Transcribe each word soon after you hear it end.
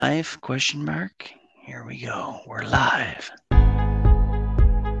Live question mark. Here we go. We're live.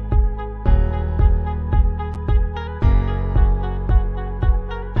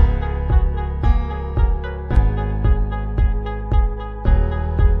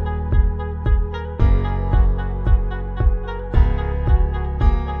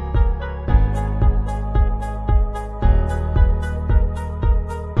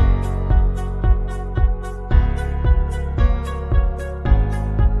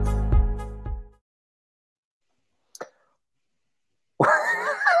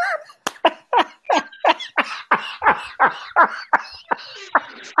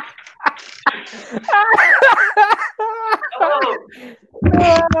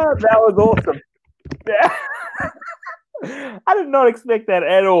 That was awesome. I did not expect that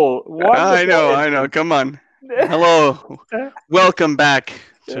at all. I know. Come on. Hello. Welcome back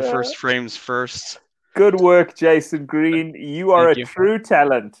to First Frames First. Good work, Jason Green. You are Thank you. true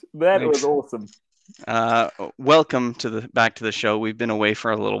talent. That Thanks. was awesome. Welcome back to the show. We've been away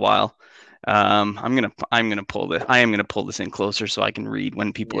for a little while. I am gonna pull this in closer so I can read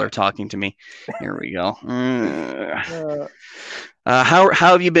when people are talking to me. Here we go. How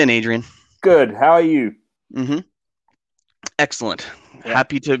have you been, Adrian? Good. How are you? Mm-hmm. Excellent. Yeah.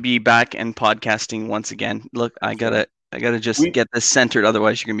 Happy to be back and podcasting once again. Look, I gotta just get this centered,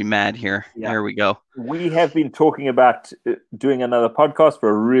 otherwise you're gonna be mad here. Yeah. There we go. We have been talking about doing another podcast for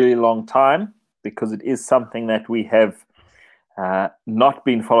a really long time because it is something that we have not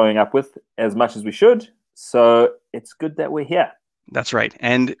been following up with as much as we should. So it's good that we're here. That's right.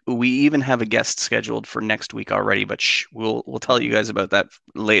 And we even have a guest scheduled for next week already, but we'll tell you guys about that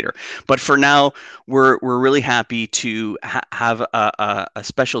later. But for now, we're really happy to have a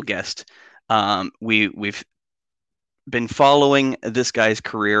special guest. We've been following this guy's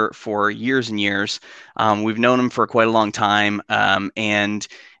career for years and years. We've known him for quite a long time, and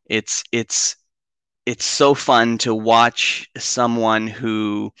it's so fun to watch someone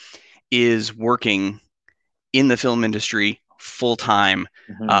who is working in the film industry full time,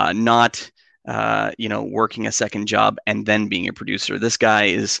 not working a second job and then being a producer. This guy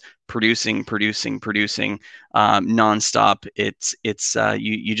is producing nonstop. It's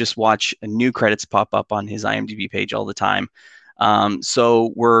you just watch new credits pop up on his IMDb page all the time.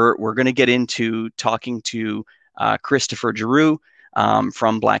 So we're going to get into talking to Christopher Giroux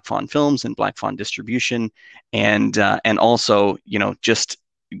from Black Fawn Films and Black Fawn Distribution, and also just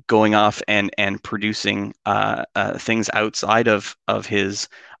going off and time things outside of his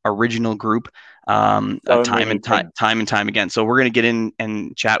original group time and time again. So we're going to get in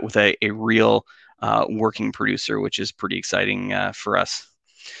and chat with a real working producer, which is pretty exciting for us.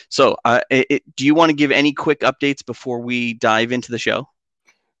 So do you want to give any quick updates before we dive into the show?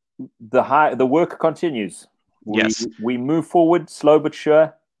 The work continues. Yes. We move forward, slow but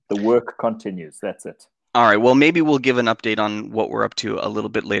sure. The work continues. That's it. All right, well, maybe we'll give an update on what we're up to a little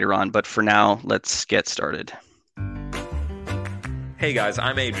bit later on, but for now, let's get started. Hey guys,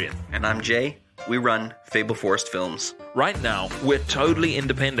 I'm Adrian. And I'm Jay. We run Fable Forest Films. Right now, we're totally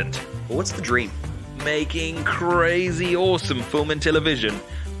independent. But what's the dream? Making crazy awesome film and television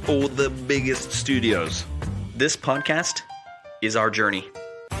for the biggest studios. This podcast is our journey.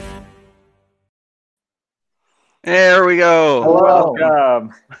 There we go. Hello.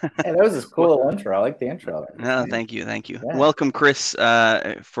 Welcome. Hey, that was a cool intro. I like the intro. No, thank you. Yeah. Welcome, Chris.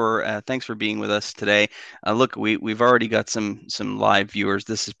 Thanks for being with us today. Look, we've already got some live viewers.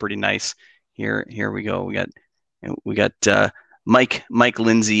 This is pretty nice. Here we go. We got Mike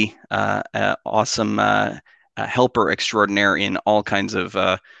Lindsay, awesome helper extraordinaire in all kinds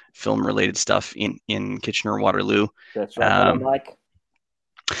of film related stuff in Kitchener-Waterloo. That's right, Mike.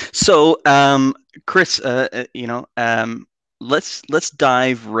 So, Chris, let's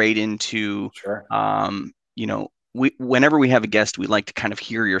dive right into, sure. Whenever we have a guest, we like to kind of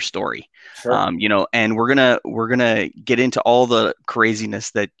hear your story, sure. And we're gonna get into all the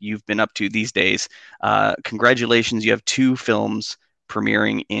craziness that you've been up to these days. Congratulations, you have 2 films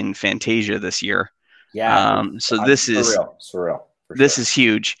premiering in Fantasia this year. Yeah. So this is surreal. This is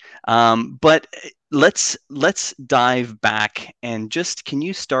huge. But let's dive back and just, can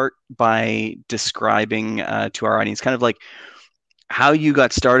you start by describing to our audience kind of like how you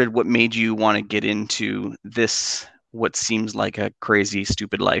got started, what made you want to get into this, what seems like a crazy,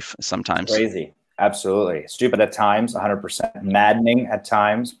 stupid life sometimes? Crazy. Absolutely. Stupid at times, 100%. Maddening at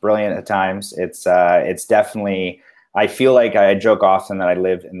times, brilliant at times. It's definitely, I feel like I joke often that I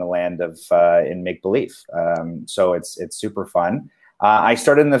live in the land of in make-believe. So it's super fun. I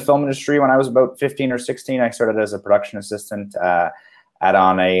started in the film industry when I was about 15 or 16. I started as a production assistant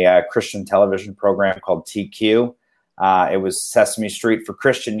on a Christian television program called TQ. It was Sesame Street for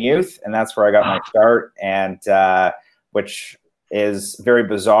Christian youth, and that's where I got my start. And which is very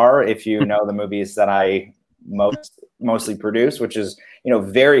bizarre if you know the movies that I mostly produce, which is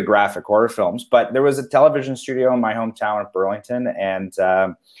very graphic horror films. But there was a television studio in my hometown of Burlington, and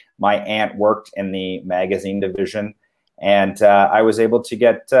my aunt worked in the magazine division. And I was able to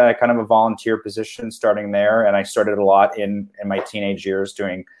get kind of a volunteer position starting there. And I started a lot in my teenage years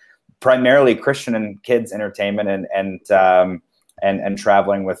doing primarily Christian and kids entertainment and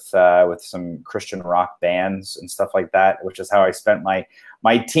traveling with some Christian rock bands and stuff like that, which is how I spent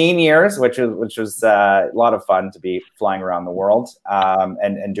my teen years, which was a lot of fun to be flying around the world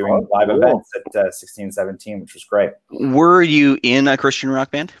and doing live events at 16, 17, which was great. Were you in a Christian rock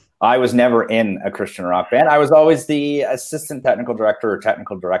band? I was never in a Christian rock band. I was always the assistant technical director or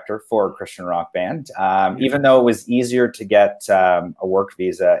technical director for a Christian rock band, even though it was easier to get a work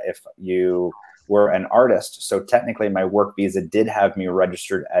visa if you were an artist. So technically my work visa did have me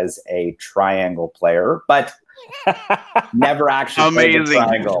registered as a triangle player, but never actually played the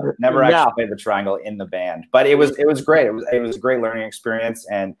triangle. Never actually played the triangle in the band. But it was great. It was a great learning experience.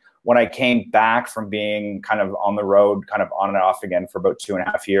 And when I came back from being kind of on the road, kind of on and off again for about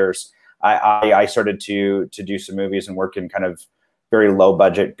 2.5 years, I started to do some movies and work in kind of very low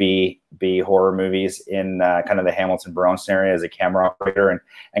budget B horror movies in kind of the Hamilton Burlington area as a camera operator,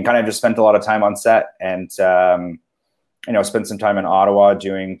 and kind of just spent a lot of time on set and spent some time in Ottawa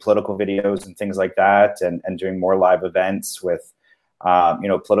doing political videos and things like that, and doing more live events with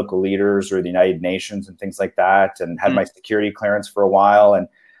political leaders or the United Nations and things like that, and had my security clearance for a while, and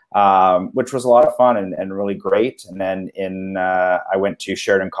which was a lot of fun and really great. And then I went to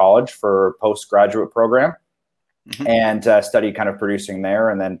Sheridan College for a postgraduate program and studied kind of producing there.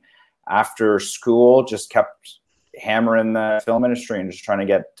 And then after school, just kept hammering the film industry and just trying to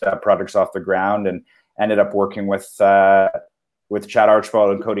get projects off the ground, and ended up working with Chad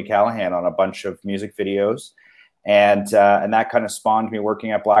Archibald and Cody Callahan on a bunch of music videos. And that kind of spawned me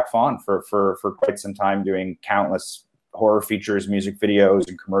working at Black Fawn for quite some time, doing countless horror features, music videos,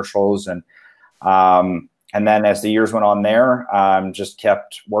 and commercials. And then as the years went on there, just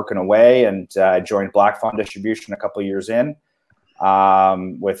kept working away, and joined Black Fawn Distribution a couple of years in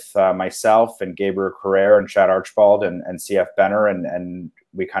with myself and Gabriel Carrere and Chad Archibald and CF Benner, and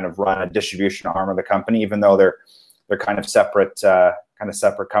we kind of run a distribution arm of the company, even though they're kind of separate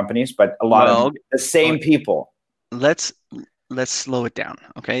companies, but a lot of the same people. Let's slow it down,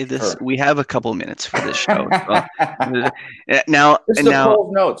 okay? We have a couple minutes for this show. Now,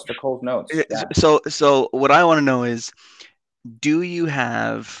 the Cole's notes. Yeah. So what I want to know is, do you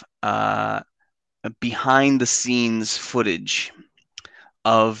have behind the scenes footage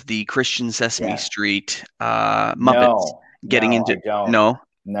of the Christian Sesame Street Muppets getting into?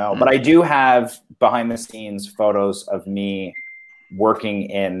 No, but I do have behind the scenes photos of me working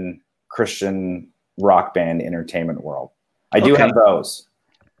in Christian rock band entertainment world. I do have those.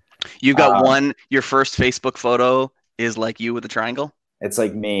 You've got one. Your first Facebook photo is like you with a triangle. It's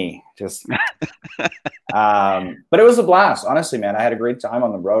like me, just. But it was a blast, honestly, man. I had a great time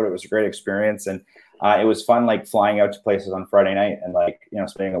on the road. It was a great experience, and it was fun, like flying out to places on Friday night and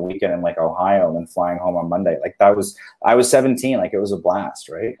spending a weekend in like Ohio and then flying home on Monday. Like I was 17. Like it was a blast,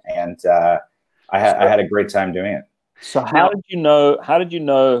 right? And I had a great time doing it. So how did you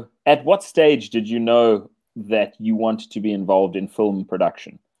know? At what stage did you know that you wanted to be involved in film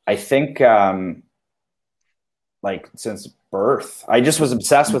production? I think since birth, I just was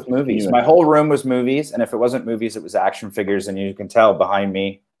obsessed with movies. My whole room was movies, and if it wasn't movies, it was action figures. And you can tell behind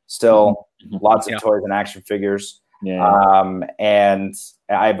me still lots of toys and action figures. And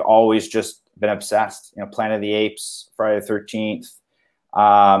I've always just been obsessed. Planet of the Apes, Friday the 13th,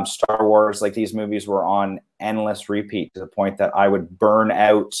 Star Wars. Like these movies were on endless repeat to the point that I would burn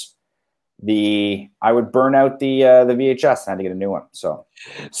out the VHS and I had to get a new one. So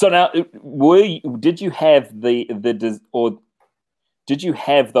now, did you have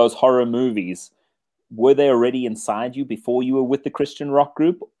those horror movies? Were they already inside you before you were with the Christian rock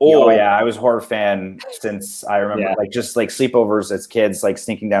group? I was a horror fan since I remember, just sleepovers as kids, like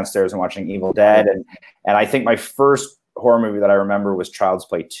sneaking downstairs and watching Evil Dead, and I think my first horror movie that I remember was Child's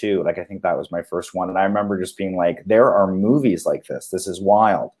Play 2. Like I think that was my first one, and I remember just being like, there are movies like this. This is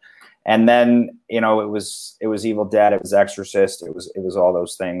wild. And then, it was Evil Dead, it was Exorcist, it was all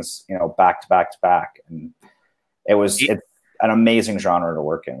those things, back to back to back. And it's an amazing genre to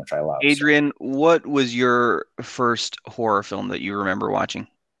work in, which I love. Adrian, what was your first horror film that you remember watching?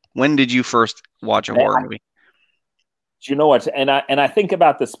 When did you first watch a horror movie? Do you know what? And I think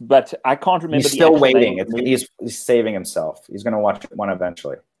about this, but I can't remember. He's still waiting. He's saving himself. He's going to watch one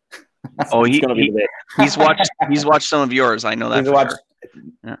eventually. Oh, it's going to be the best. he's watched some of yours. I know that for sure.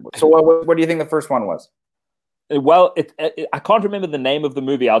 Yeah. So what do you think the first one was? Well, I can't remember the name of the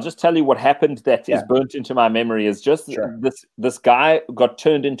movie. I'll just tell you what happened that is burnt into my memory. Is just this guy got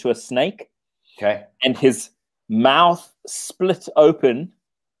turned into a snake. Okay. And his mouth split open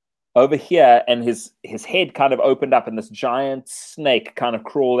over here, and his head kind of opened up, and this giant snake kind of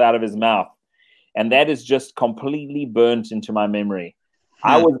crawled out of his mouth. And that is just completely burnt into my memory.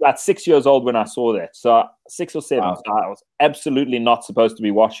 I was about 6 years old when I saw that. So 6 or 7. Wow. So I was absolutely not supposed to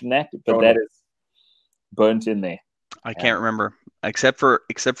be watching that, but that is burnt in there. I can't remember, except for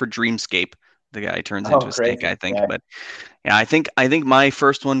Dreamscape. The guy turns into a snake, I think. Yeah. But yeah, I think my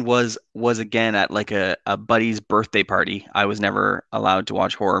first one was again at like a buddy's birthday party. I was never allowed to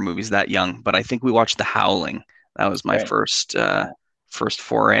watch horror movies that young, but I think we watched The Howling. That was my first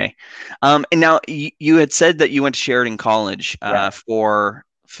foray. And now you had said that you went to Sheridan College for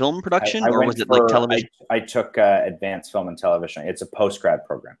film production, or was it like television? I took advanced film and television. It's a post-grad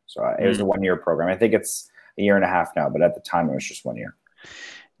program. So it was a 1-year program. I think it's a year and a half now, but at the time it was just 1 year.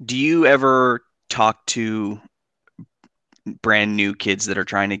 Do you ever talk to brand new kids that are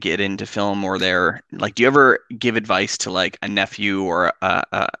trying to get into film, or do you ever give advice to like a nephew or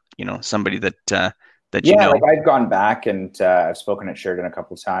somebody that you know? Like I've gone back and I've spoken at Sheridan a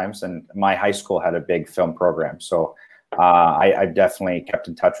couple of times, and my high school had a big film program. So I've definitely kept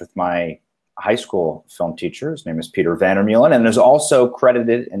in touch with my high school film teacher. His name is Peter Vandermeulen, and is also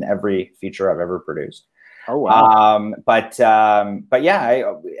credited in every feature I've ever produced. Oh, wow. But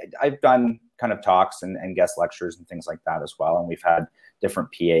yeah, I've done kind of talks and guest lectures and things like that as well. And we've had different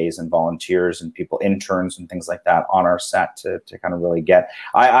PAs and volunteers and interns and things like that on our set to kind of really get.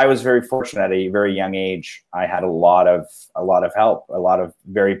 I was very fortunate at a very young age. I had a lot of help, a lot of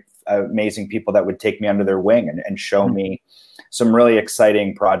very amazing people that would take me under their wing and show me some really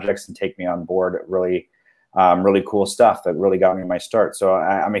exciting projects and take me on board at really cool stuff that really got me my start. So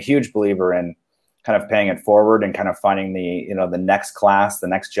I'm a huge believer in kind of paying it forward and kind of finding the next class, the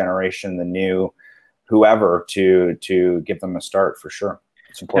next generation, the new whoever to give them a start for sure.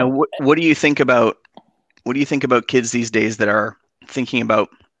 It's important. Now, what do you think about kids these days that are thinking about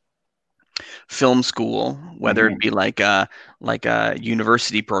film school, whether it be like a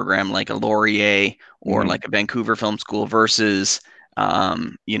university program like a Laurier or like a Vancouver Film School versus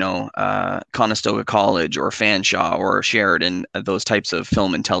Conestoga College or Fanshawe or Sheridan, those types of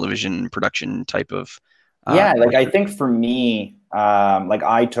film and television production type of I think for me,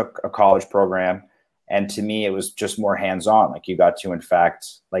 I took a college program, and to me it was just more hands-on. Like you got to in fact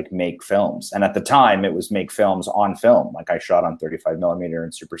like make films, and at the time it was make films on film. Like I shot on 35 millimeter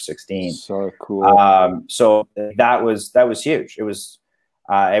and Super 16. So cool. So that was huge. It was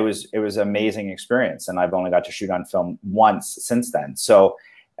an amazing experience, and I've only got to shoot on film once since then. So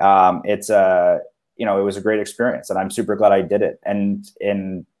it was a great experience, and I'm super glad I did it.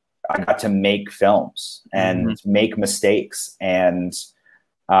 And I got to make films and make mistakes and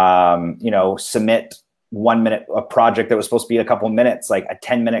submit 1 minute a project that was supposed to be a couple minutes, like a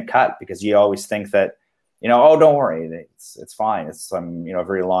 10-minute cut, because you always think that oh, don't worry, it's fine, it's some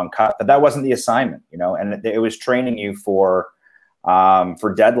very long cut. But that wasn't the assignment, and it was training you for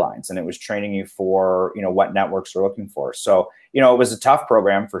deadlines, and it was training you for what networks are looking for. So it was a tough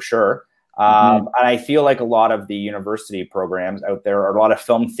program for sure. And I feel like a lot of the university programs out there are a lot of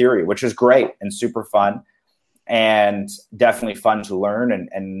film theory, which is great and super fun and definitely fun to learn.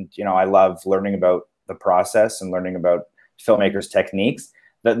 And I love learning about the process and learning about filmmakers' techniques.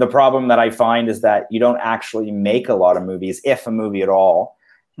 The problem that I find is that you don't actually make a lot of movies, if a movie at all.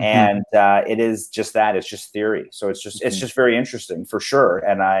 And it is just that, it's just theory. So it's just very interesting for sure.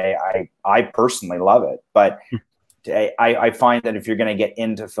 And I personally love it. But I find that if you're going to get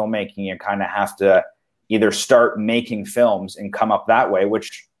into filmmaking, you kind of have to either start making films and come up that way,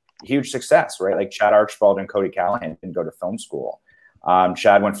 which huge success, right? Like Chad Archibald and Cody Callahan didn't go to film school.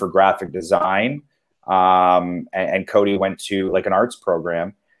 Chad went for graphic design, and Cody went to like an arts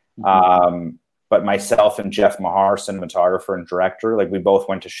program. But myself and Jeff Mahar, cinematographer and director, like we both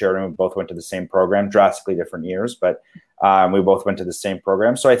went to Sheridan. We both went to the same program, drastically different years, but we both went to the same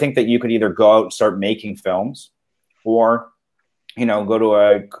program. So I think that you could either go out and start making films, or go to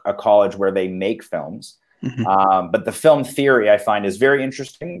a college where they make films. But the film theory I find is very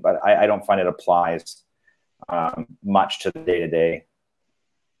interesting, but I don't find it applies much to the day-to-day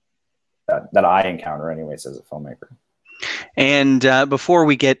that I encounter anyways as a filmmaker. And before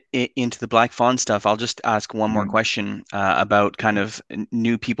we get into the Black Fawn stuff, I'll just ask one more question about kind of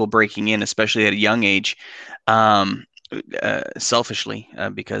new people breaking in, especially at a young age, selfishly,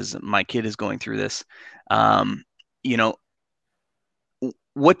 because my kid is going through this.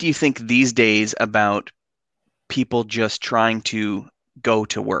 what do you think these days about people just trying to go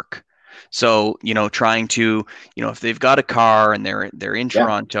to work? So, trying to, if they've got a car and they're in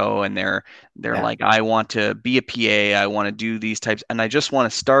Toronto and they're like, I want to be a PA, I want to do these types, and I just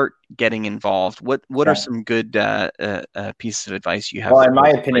want to start getting involved. What are some good pieces of advice you have? Well, in my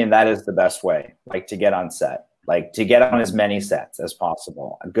opinion, that is the best way, like to get on set, like to get on as many sets as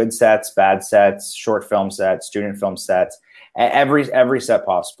possible. Good sets, bad sets, short film sets, student film sets, every set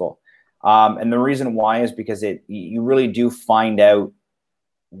possible. And the reason why is because you really do find out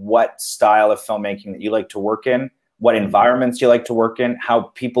what style of filmmaking that you like to work in, what environments you like to work in, how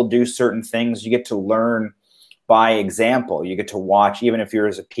people do certain things. You get to learn by example. You get to watch, even if you're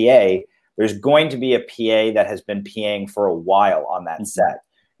as a PA, there's going to be a PA that has been PAing for a while on that set.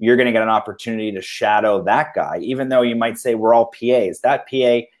 You're going to get an opportunity to shadow that guy, even though you might say we're all PAs. That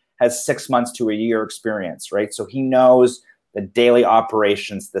PA has 6 months to a year experience, right? So he knows the daily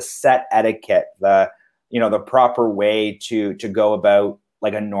operations, the set etiquette, the proper way to go about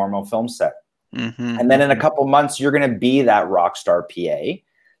like a normal film set. And then in a couple months, you're going to be that rock star PA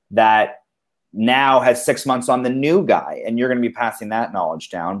that now has 6 months on the new guy, and you're going to be passing that knowledge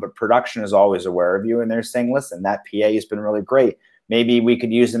down. But production is always aware of you, and they're saying, listen, that PA has been really great. Maybe we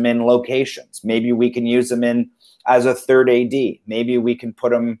could use them in locations. Maybe we can use them in as a third AD. Maybe we can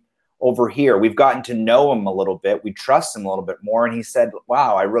put them over here. We've gotten to know him a little bit. We trust him a little bit more. And he said,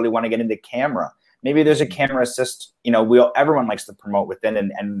 wow, I really want to get into camera. Maybe there's a camera assist. Everyone likes to promote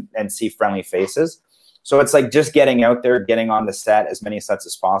within and see friendly faces. So it's like just getting out there, getting on the set, as many sets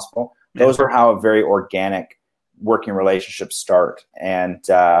as possible. Those are how a very organic working relationships start. And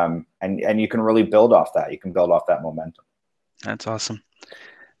you can really build off that. You can build off that momentum. That's awesome.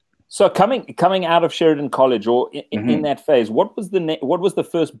 So coming out of Sheridan College, or in that phase, what was the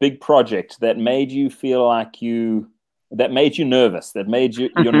first big project that made you feel like that made you nervous, that made your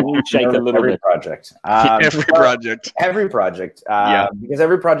neck shake a little bit? Project. Every project. Because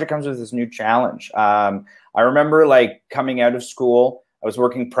every project comes with this new challenge. I remember like coming out of school, I was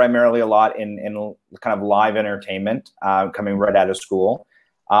working primarily a lot in kind of live entertainment, coming right out of school.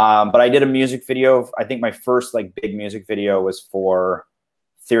 But I did a music video. I think my first like big music video was for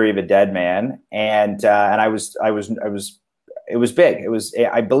Theory of a Dead Man, and it was big.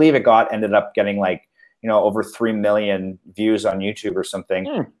 I believe it ended up getting like over 3 million views on YouTube or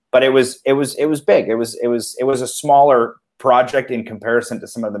something. But it was big. It was a smaller project in comparison to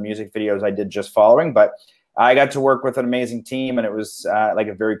some of the music videos I did just following. But I got to work with an amazing team, and it was like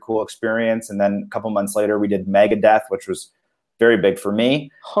a very cool experience. And then a couple months later, we did Megadeth, which was very big for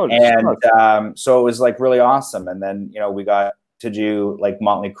me. So it was like really awesome. And then we got to do like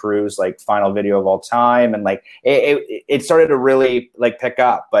Motley Crue's like final video of all time, and like it started to really like pick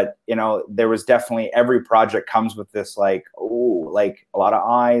up. But there was definitely, every project comes with this like a lot of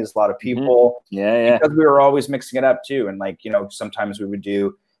eyes, a lot of people, because we were always mixing it up too. And like sometimes we would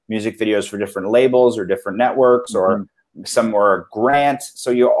do music videos for different labels or different networks, or some were a grant,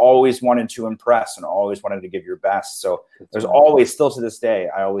 so you always wanted to impress and always wanted to give your best. So there's always, still to this day,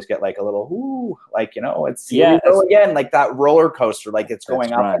 I always get like a little it's again, like that roller coaster, like it's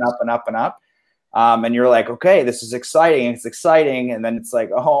going up and up and up and up, and you're like, okay, this is exciting, and then it's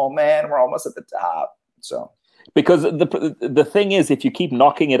like, oh man, we're almost at the top. So because the thing is, if you keep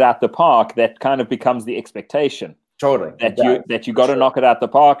knocking it out the park, that kind of becomes the expectation. Totally. That you got to knock it out the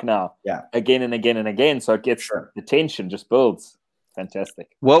park now. Yeah. Again and again and again. So it gets the tension just builds. Fantastic.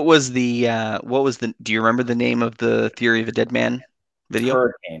 What was do you remember the name of the Theory of a Dead Man video?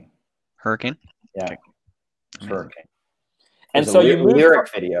 Hurricane? Yeah. Okay. Hurricane. And so you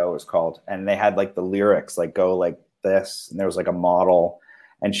lyric video it was called, and they had like the lyrics like go like this, and there was like a model,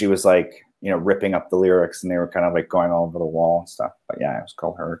 and she was like, ripping up the lyrics, and they were kind of like going all over the wall and stuff. But yeah, it was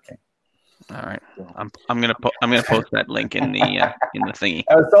called Hurricane. All right, I'm gonna post that link in the thingy.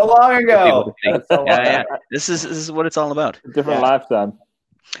 That was so long ago. Yeah. This is what it's all about. Different lifetime.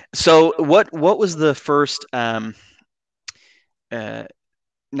 So what was the first? Now,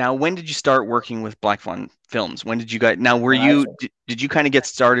 when did you start working with Black Fawn Films? When did you guys? Now, did you kind of get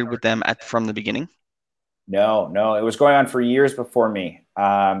started with them from the beginning? No, it was going on for years before me.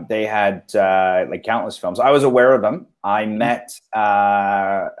 They had like countless films. I was aware of them. I met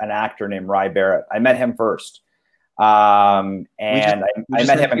an actor named Rye Barrett. I met him first, and I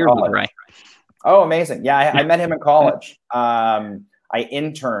met him in college. Oh, amazing! Yeah, I met him in college. I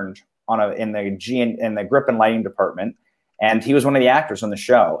interned in the grip and lighting department, and he was one of the actors on the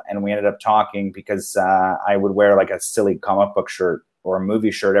show. And we ended up talking because I would wear like a silly comic book shirt or a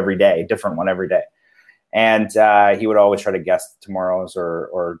movie shirt every day, different one every day. And he would always try to guess tomorrow's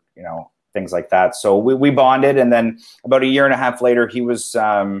or things like that. So we bonded, and then about a year and a half later, he was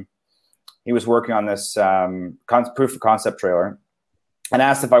working on this proof of concept trailer, and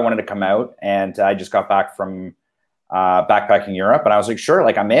asked if I wanted to come out. And I just got back from backpacking Europe, and I was like, sure,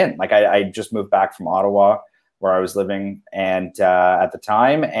 like I'm in. Like I just moved back from Ottawa, where I was living, and at the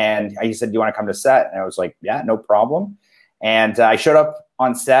time, and he said, "Do you want to come to set?" And I was like, "Yeah, no problem." And I showed up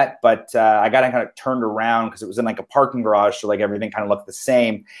on set, but I got kind of turned around because it was in like a parking garage, so like everything kind of looked the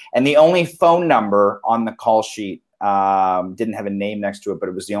same. And the only phone number on the call sheet didn't have a name next to it, but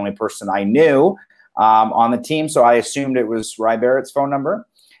it was the only person I knew on the team. So I assumed it was Rye Barrett's phone number.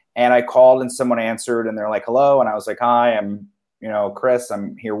 And I called, and someone answered, and they're like, "Hello." And I was like, "Hi, I'm Chris.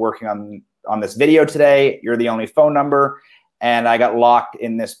 I'm here working on this video today. You're the only phone number." And I got locked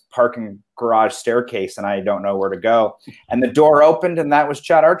in this parking garage staircase, and I don't know where to go. And the door opened, and that was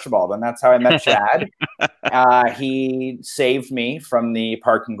Chad Archibald. And that's how I met Chad. He saved me from the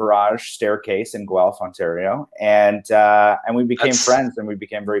parking garage staircase in Guelph, Ontario. And we became friends, and we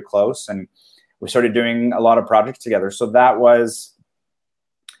became very close. And we started doing a lot of projects together. So that was,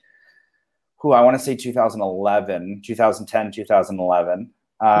 I want to say 2010, 2011.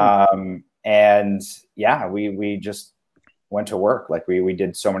 And yeah, we just went to work. Like we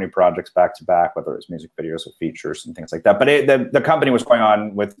did so many projects back to back, whether it was music videos or features and things like that. But the company was going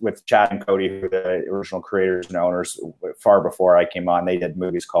on with Chad and Cody, who were the original creators and owners, far before I came on. They did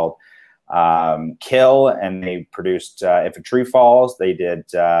movies called Kill, and they produced If a Tree Falls. They did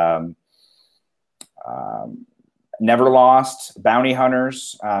Never Lost, Bounty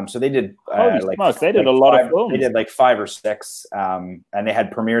Hunters. So they did they did a lot of films. They did like 5 or 6, and they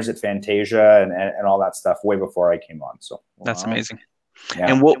had premieres at Fantasia and all that stuff way before I came on. So that's amazing.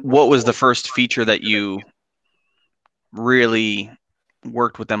 Yeah. And what was the first feature that you really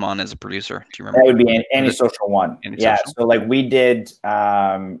worked with them on as a producer? Do you remember? That would be Antisocial 1. Yeah. So like we did,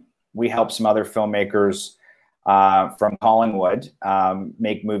 we helped some other filmmakers from Collingwood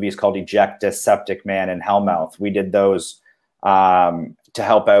make movies called Ejecta, Septic Man, and Hellmouth. We did those to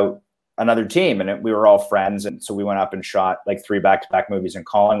help out another team, and we were all friends, and so we went up and shot like 3 back-to-back movies in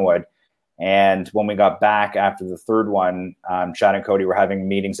Collingwood. And when we got back after the third one, Chad and Cody were having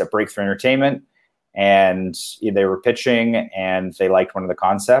meetings at Breakthrough Entertainment, and they were pitching, and they liked one of the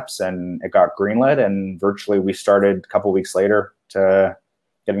concepts, and it got greenlit, and virtually we started a couple weeks later to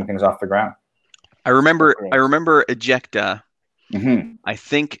getting things off the ground. I remember Ejecta. Mm-hmm. I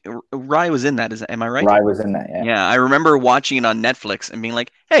think Rye was in that. Am I right? Rye was in that, yeah. Yeah, I remember watching it on Netflix and being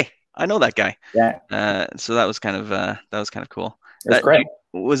like, "Hey, I know that guy." Yeah. So that was kind of cool. It was great.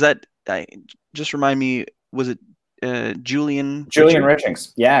 Was that? Just remind me. Was it Julian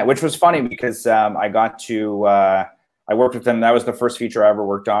Richings? Yeah, which was funny because I got to I worked with them. That was the first feature I ever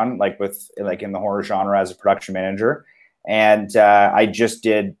worked on, like in the horror genre as a production manager. And I just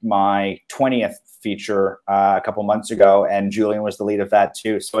did my 20th feature a couple months ago, and Julian was the lead of that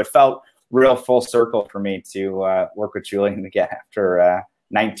too. So it felt real full circle for me to work with Julian again after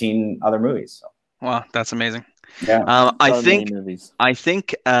 19 other movies. So. Wow, that's amazing. Yeah, I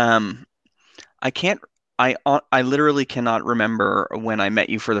literally cannot remember when I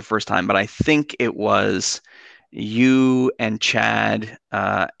met you for the first time, but I think it was you and Chad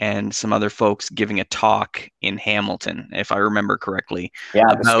and some other folks giving a talk in Hamilton, if I remember correctly.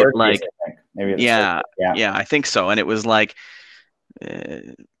 Yeah, about like, I think so. And it was like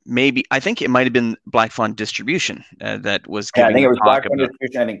maybe I think it might have been Black Fawn Distribution that was giving I think it was Black Fawn about...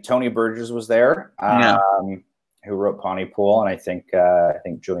 Distribution. I think Tony Burgess was there, who wrote Pontypool, and I think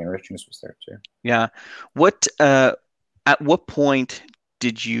Julian Richings was there too. Yeah. What at what point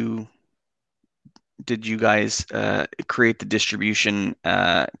did you guys create the distribution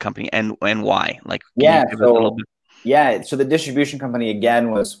company, and why? Like, so the distribution company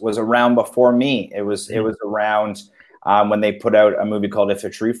again was around before me. It was around when they put out a movie called If a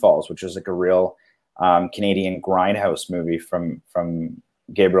Tree Falls, which was like a real Canadian grindhouse movie from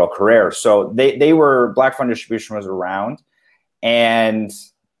Gabriel Carrere. So they were, Black Fawn Distribution was around, and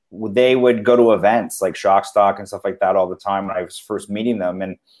they would go to events like Shockstock and stuff like that all the time when I was first meeting them,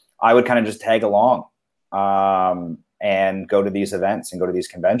 and I would kind of just tag along and go to these events and go to these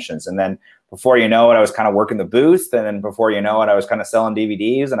conventions. And then before you know it, I was kind of working the booth. And then before you know it, I was kind of selling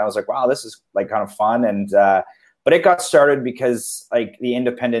DVDs. And I was like, wow, this is like kind of fun. And but it got started because like the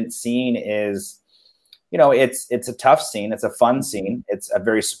independent scene is, it's a tough scene. It's a fun scene. It's a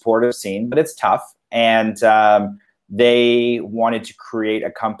very supportive scene, but it's tough. And they wanted to create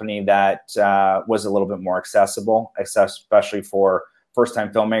a company that was a little bit more accessible, especially for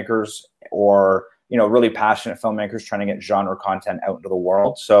first-time filmmakers or, really passionate filmmakers trying to get genre content out into the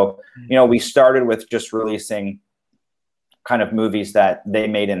world. So, we started with just releasing kind of movies that they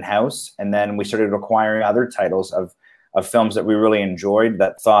made in-house. And then we started acquiring other titles of films that we really enjoyed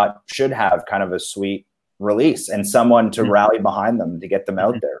that thought should have kind of a sweet release and someone to rally behind them to get them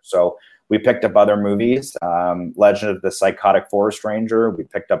out there. So we picked up other movies, Legend of the Psychotic Forest Ranger. We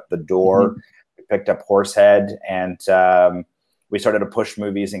picked up The Door. We picked up Horsehead. And we started to push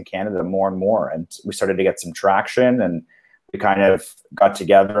movies in Canada more and more. And we started to get some traction, and we kind of got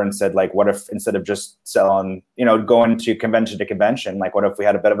together and said, like, what if instead of just selling, going to convention, like, what if we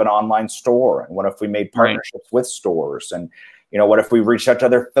had a bit of an online store? And what if we made partnerships with stores? And, what if we reached out to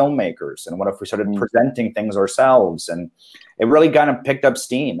other filmmakers? And what if we started presenting things ourselves? And it really kind of picked up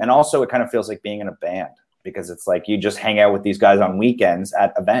steam. And also it kind of feels like being in a band, because it's like you just hang out with these guys on weekends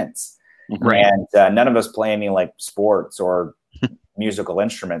at events. Right. And none of us play any like sports or musical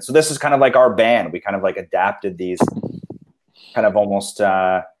instruments. So this is kind of like our band. We kind of like adapted these kind of almost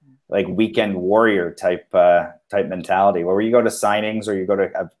like weekend warrior type mentality, where you go to signings or you go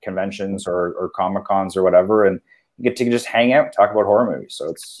to conventions or Comic-Cons or whatever, and you get to just hang out and talk about horror movies. So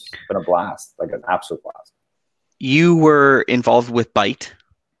it's been a blast, like an absolute blast. You were involved with Byte.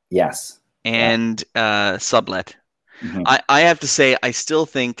 Yes. And Sublet. I have to say, I still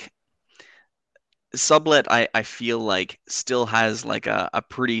think Sublet, I feel like still has like a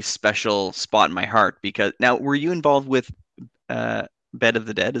pretty special spot in my heart, because now, were you involved with Bed of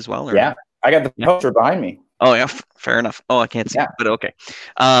the Dead as well? Or? Yeah, I got the poster behind me. Oh yeah, fair enough. Oh, I can't see it, but okay.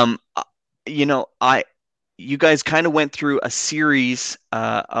 You guys kind of went through a series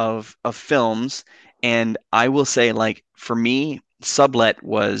of films, and I will say, like, for me, Sublet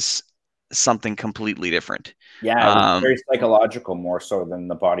was something completely different. Yeah, it was very psychological, more so than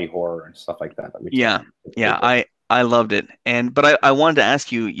the body horror and stuff like that. I loved it. But I wanted to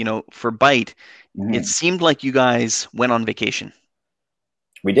ask you, for Byte, it seemed like you guys went on vacation.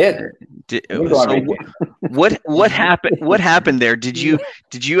 We did. What happened? What happened there? Did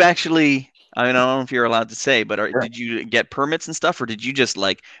you actually? I don't know if you're allowed to say, but did you get permits and stuff, or did you just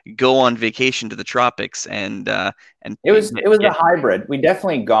like go on vacation to the tropics and it was a hybrid. We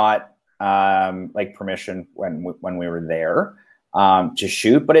definitely got like permission when we were there to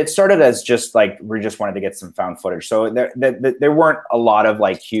shoot, but it started as just like we just wanted to get some found footage. So there weren't a lot of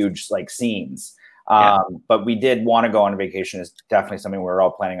like huge like scenes, but we did want to go on vacation. Is definitely something we were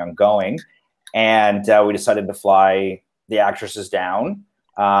all planning on going, and we decided to fly the actresses down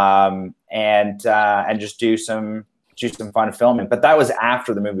and just do some fun filming. But that was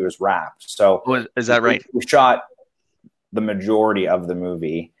after the movie was wrapped. So is that right? We shot the majority of the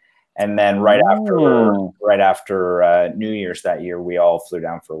movie. And then right after New Year's that year, we all flew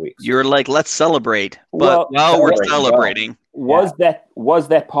down for a week. You're like, let's celebrate. But while we're celebrating, was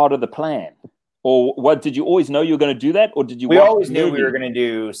that part of the plan, or what? Did you always know you were going to do that, or did you? We always knew we were going to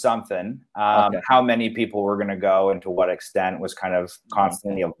do something. How many people were going to go and to what extent was kind of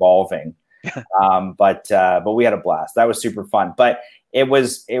constantly evolving. But we had a blast. That was super fun. But it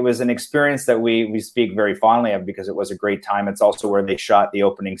was an experience that we speak very fondly of, because it was a great time. It's also where they shot the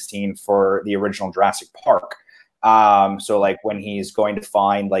opening scene for the original Jurassic Park. So like when he's going to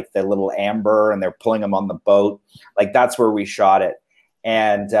find like the little Amber and they're pulling him on the boat, like that's where we shot it.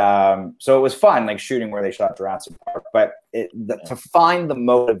 And so it was fun, like shooting where they shot Jurassic Park. But to find the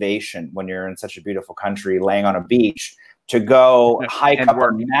motivation when you're in such a beautiful country, laying on a beach, to go hike up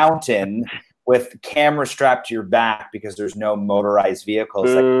a mountain with camera strapped to your back because there's no motorized vehicles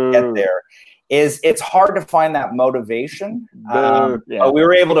that can get there, it's hard to find that motivation. But we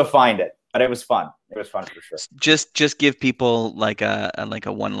were able to find it, but it was fun. It was fun for sure. Just give people like a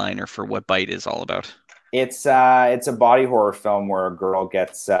one-liner for what Byte is all about. It's a body horror film where a girl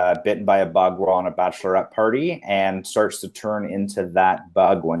gets bitten by a bug while on a bachelorette party and starts to turn into that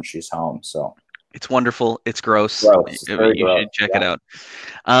bug when she's home. So it's wonderful. It's gross. You should check it out.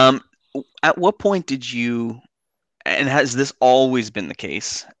 At what point did you, and has this always been the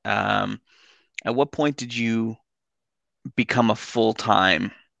case? At what point did you become a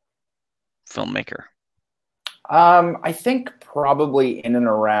full-time filmmaker? I think probably in and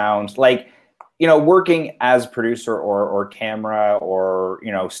around, like, working as producer or camera, or,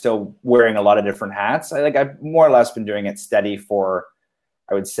 still wearing a lot of different hats. I've more or less been doing it steady for,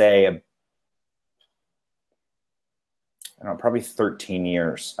 I would say, probably 13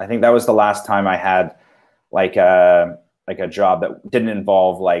 years. I think that was the last time I had like a job that didn't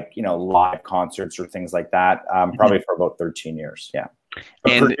involve like, live concerts or things like that. Probably for about 13 years. Yeah.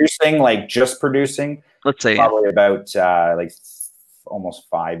 But just producing, let's say probably about like almost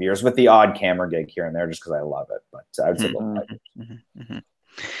 5 years, with the odd camera gig here and there, just because I love it. But I would say about 5 years.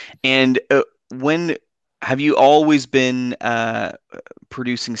 And when have you always been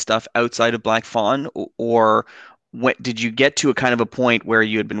producing stuff outside of Black Fawn, or what did you get to a kind of a point where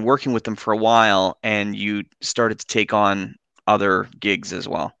you had been working with them for a while and you started to take on other gigs as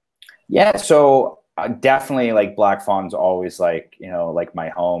well? Yeah, so definitely like Black Fawn's always like, like my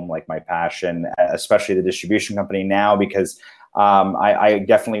home, like my passion, especially the distribution company now, because I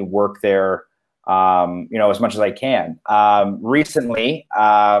definitely work there, as much as I can. Recently,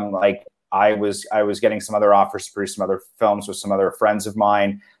 like I was getting some other offers to produce some other films with some other friends of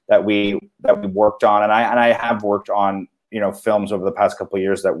mine that we worked on, and I have worked on films over the past couple of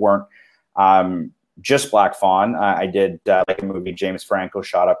years that weren't just Black Fawn. I did like a movie James Franco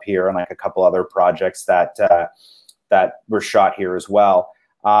shot up here, and like a couple other projects that were shot here as well.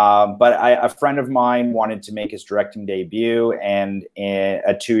 But a friend of mine wanted to make his directing debut, and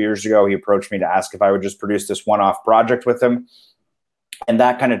 2 years ago he approached me to ask if I would just produce this one-off project with him, and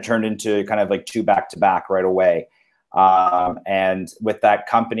that kind of turned into kind of like 2 back-to-back right away. And with that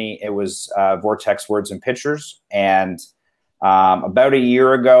company, it was Vortex Words and Pictures, and about a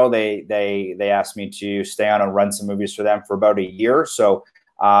year ago, they asked me to stay on and run some movies for them for about a year. So,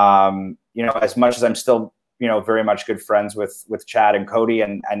 as much as I'm still, very much good friends with Chad and Cody,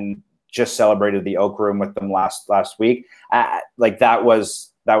 and just celebrated the Oak Room with them last week. Like that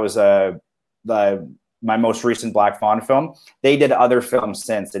was my most recent Black Fawn film. They did other films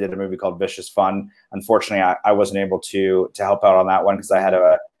since. They did a movie called Vicious Fun. Unfortunately, I wasn't able to help out on that one because I had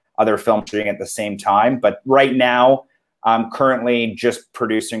other film shooting at the same time. But right now, I'm currently just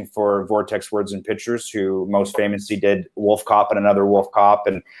producing for Vortex Words and Pictures, who most famously did Wolf Cop and Another Wolf Cop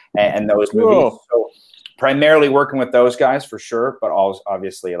and those movies. So primarily working with those guys for sure, but also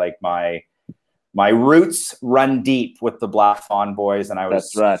obviously like my roots run deep with the Black Fawn boys, and I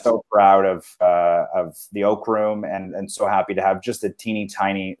was so proud of the Oak Room, and so happy to have just a teeny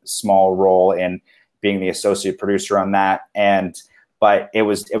tiny small role in being the associate producer on that. But it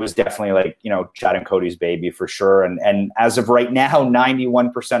was definitely like, Chad and Cody's baby for sure. And as of right now,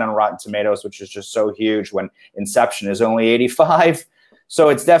 91% on Rotten Tomatoes, which is just so huge when Inception is only 85. So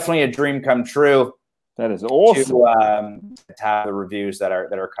it's definitely a dream come true. That is awesome to have the reviews that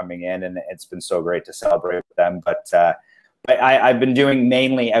are coming in, and it's been so great to celebrate with them. But I've been doing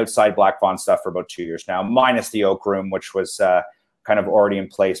mainly outside Black Fawn stuff for about 2 years now, minus the Oak Room, which was kind of already in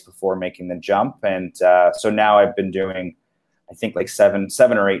place before making the jump. And so now I've been doing, I think, like seven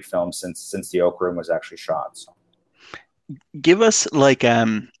or 8 films since the Oak Room was actually shot. So. Give us like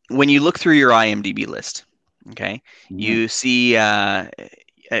when you look through your IMDb list, okay, you see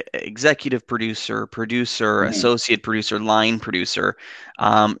executive producer, associate producer, line producer.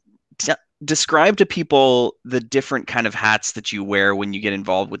 Describe to people the different kind of hats that you wear when you get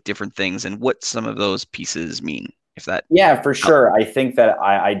involved with different things, and what some of those pieces mean. Yeah, for sure. I think that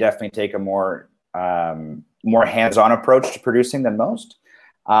I definitely take a more hands-on approach to producing than most.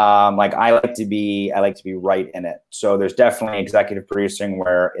 Like I like to be right in it. So there's definitely executive producing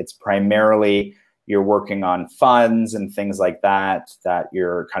where it's primarily you're working on funds and things like that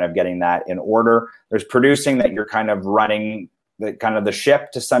you're kind of getting that in order. There's producing that you're kind of running the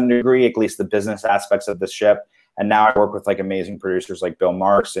ship to some degree, at least the business aspects of the ship. And now I work with like amazing producers like Bill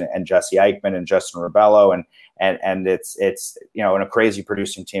Marks and Jesse Eichman and Justin Rebello, and it's in a crazy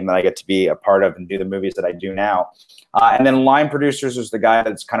producing team that I get to be a part of and do the movies that I do now. And then line producers is the guy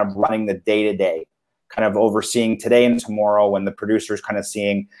that's kind of running the day-to-day, kind of overseeing today and tomorrow, when the producer is kind of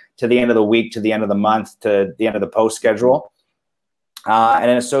seeing to the end of the week, to the end of the month, to the end of the post schedule.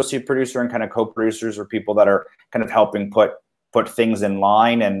 And an associate producer and kind of co-producers are people that are kind of helping put things in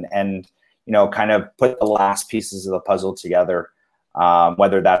line and kind of put the last pieces of the puzzle together,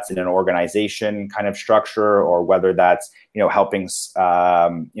 whether that's in an organization kind of structure, or whether that's, helping,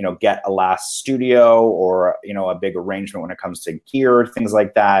 get a last studio or, a big arrangement when it comes to gear, things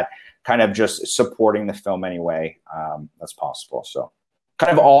like that, kind of just supporting the film any way that's possible. So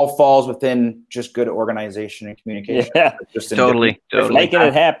kind of all falls within just good organization and communication. Yeah, just totally. Making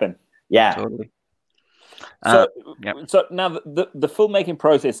it happen. Yeah. Totally. So now the filmmaking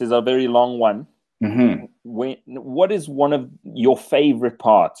process is a very long one. Mm-hmm. What is one of your favorite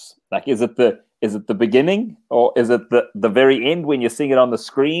parts? Like, is it the beginning, or is it the very end when you're seeing it on the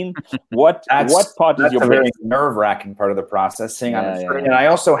screen? What part is your very nerve-wracking part of the processing? And I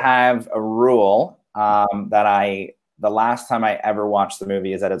also have a rule that the last time I ever watched the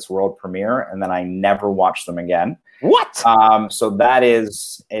movie is at its world premiere, and then I never watch them again. What? So that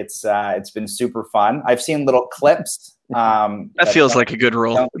is, it's been super fun. I've seen little clips. That feels like a good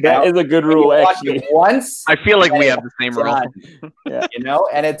rule. That is a good rule, actually. Once, I feel like we have the same rule. Yeah.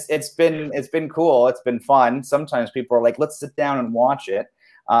 And it's been cool. It's been fun. Sometimes people are like, let's sit down and watch it.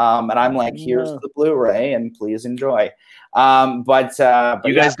 And I'm like, here's the Blu-ray, and please enjoy. But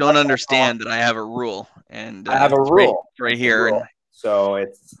you guys don't understand that I have a rule, and I have a rule right here, and so I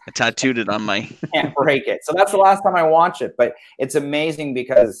tattooed it on my. Can't break it. So that's the last time I watch it, but it's amazing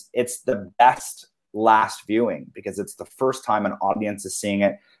because it's the best last viewing because it's the first time an audience is seeing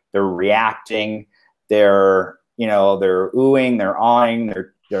it. They're reacting. They're oohing, they're awing,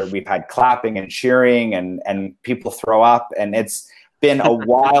 we've had clapping and cheering and people throw up, and it's been a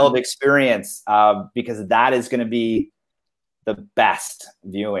wild experience because that is going to be the best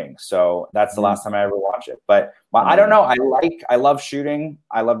viewing. So that's the last time I ever watch it. But I don't know. I love shooting.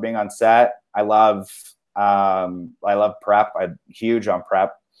 I love being on set. I love prep. I'm huge on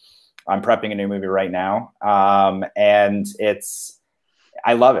prep. I'm prepping a new movie right now. And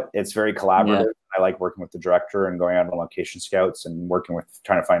I love it. It's very collaborative. Yeah. I like working with the director and going out on location scouts and working with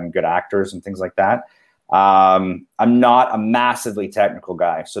trying to find good actors and things like that. I'm not a massively technical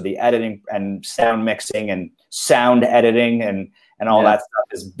guy. So the editing and sound mixing and sound editing and all that stuff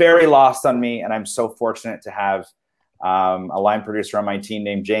is very lost on me. And I'm so fortunate to have a line producer on my team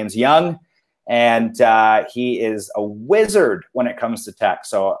named James Young. And he is a wizard when it comes to tech.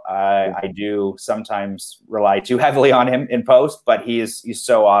 So I do sometimes rely too heavily on him in post, but he's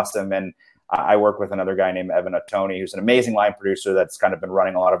so awesome. And I work with another guy named Evan Ottoni, who's an amazing line producer that's kind of been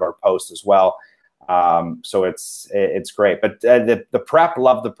running a lot of our posts as well. So it's great. But the prep,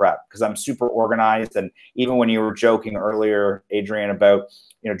 love the prep because I'm super organized. And even when you were joking earlier, Adrian, about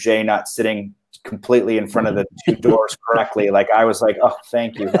Jay not sitting completely in front of the two doors correctly, like I was like, oh,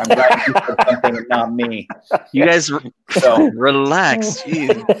 thank you. I'm glad you said something and not me. You guys relax.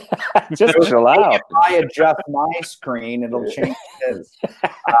 Just chill out. If I adjust my screen, it'll change his.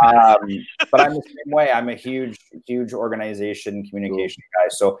 But I'm the same way. I'm a huge organization communication guy.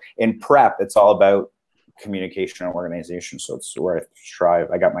 So in prep, it's all about communication and organization. So it's where I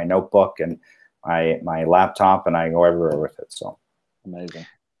strive. I got my notebook and my laptop, and I go everywhere with it. So amazing.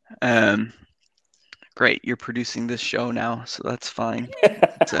 Great, you're producing this show now, so that's fine.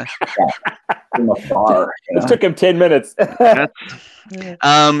 It took him 10 minutes.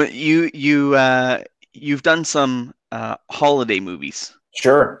 You've done some holiday movies.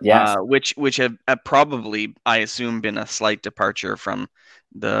 Sure. Yes. Which have probably, I assume, been a slight departure from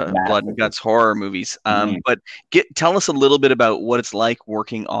the blood and guts horror movies. But tell us a little bit about what it's like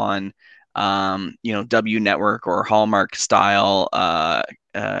working on, W Network or Hallmark style,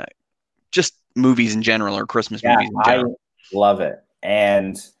 just movies in general or Christmas movies in general. I love it.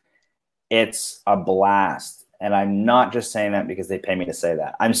 And it's a blast. And I'm not just saying that because they pay me to say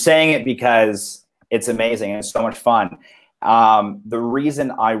that. I'm saying it because it's amazing and it's so much fun. The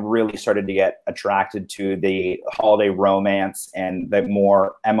reason I really started to get attracted to the holiday romance and the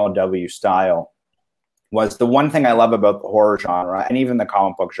more MOW style was the one thing I love about the horror genre and even the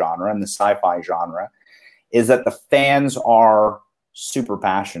comic book genre and the sci-fi genre is that the fans are super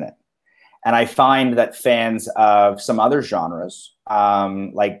passionate. And I find that fans of some other genres,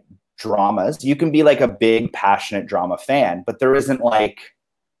 like dramas, you can be like a big, passionate drama fan, but there isn't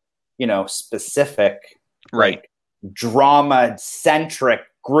specific, right, drama-centric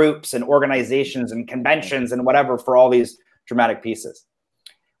groups and organizations and conventions and whatever for all these dramatic pieces.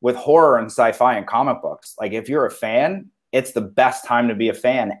 With horror and sci-fi and comic books, like if you're a fan, it's the best time to be a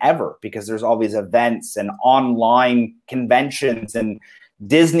fan ever because there's all these events and online conventions and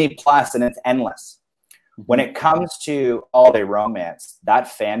Disney Plus, and it's endless. When it comes to holiday romance, that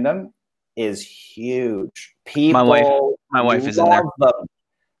fandom is huge. People, my wife is in there. Them.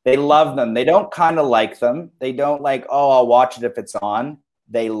 They love them. They don't kind of like them. They don't like, oh, I'll watch it if it's on.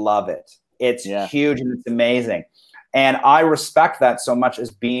 They love it. It's huge and it's amazing. And I respect that so much as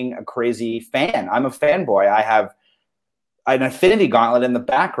being a crazy fan. I'm a fanboy. I have an Infinity Gauntlet in the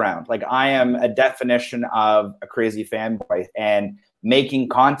background. Like I am a definition of a crazy fanboy, and making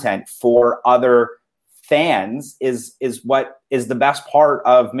content for other fans is what is the best part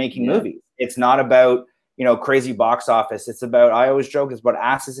of making movies. It's not about, crazy box office. It's about, I always joke, it's about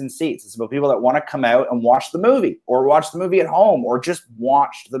asses in seats. It's about people that want to come out and watch the movie or watch the movie at home or just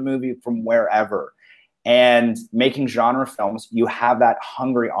watch the movie from wherever. And making genre films, you have that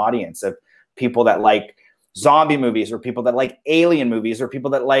hungry audience of people that like zombie movies or people that like alien movies or people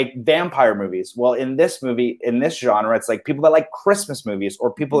that like vampire movies. Well, in this movie, in this genre, it's like people that like Christmas movies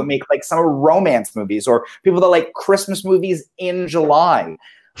or people that make like summer romance movies or people that like Christmas movies in July.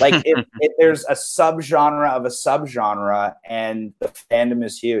 Like there's a subgenre of a subgenre, and the fandom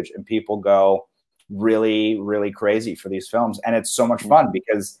is huge and people go really, really crazy for these films. And it's so much fun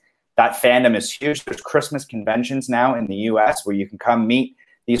because that fandom is huge. There's Christmas conventions now in the US where you can come meet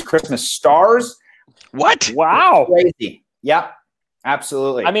these Christmas stars. What? Wow. It's crazy. Yep.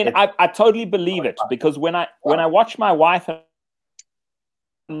 Absolutely. I mean, I totally believe it, because when I watch my wife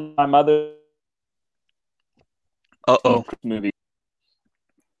and my mother movie,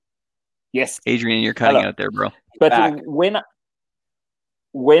 yes, Adrian, you're cutting Hello. out there, bro. But Back.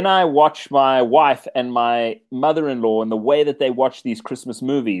 when I watch my wife and my mother-in-law and the way that they watch these Christmas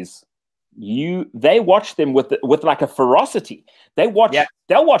movies, they watch them with like a ferocity. They'll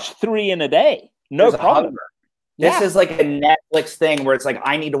watch 3 in a day, no There's problem. This is like a Netflix thing where it's like,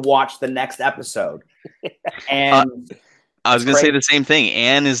 I need to watch the next episode. And I was going to say the same thing.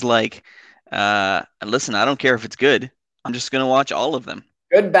 Anne is like, listen, I don't care if it's good. I'm just going to watch all of them.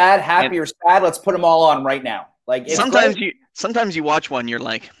 Good, bad, happy, or sad. Let's put them all on right now. Like, it's sometimes you watch one, you're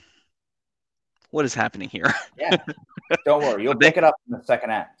like, what is happening here? Yeah. Don't worry. You'll pick it up in the second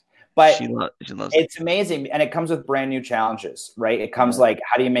act. But she loves it's amazing. And it comes with brand new challenges, right? It comes like,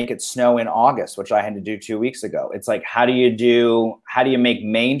 how do you make it snow in August, which I had to do 2 weeks ago? It's like, how do you make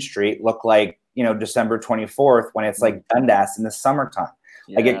Main Street look like, December 24th when it's like Dundas in the summertime?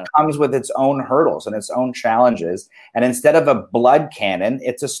 Yeah. Like, it comes with its own hurdles and its own challenges. And instead of a blood cannon,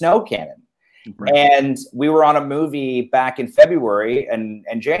 it's a snow cannon. Right. And we were on a movie back in February and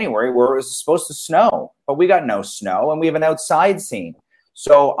January where it was supposed to snow, but we got no snow and we have an outside scene.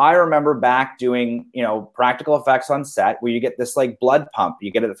 So I remember back doing, practical effects on set where you get this like blood pump.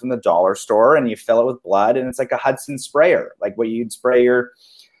 You get it from the dollar store and you fill it with blood, and it's like a Hudson sprayer, like what you'd spray your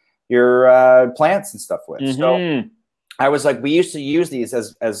plants and stuff with. Mm-hmm. So I was like, we used to use these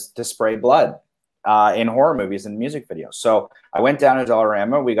as to spray blood in horror movies and music videos. So I went down to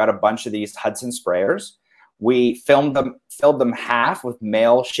Dollarama. We got a bunch of these Hudson sprayers. We filled them half with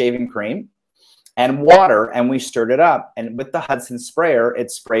male shaving cream and water, and we stirred it up. And with the Hudson sprayer, it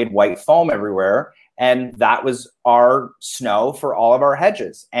sprayed white foam everywhere. And that was our snow for all of our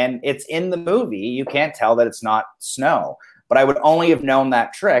hedges. And it's in the movie. You can't tell that it's not snow. But I would only have known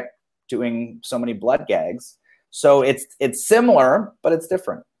that trick doing so many blood gags. So it's similar, but it's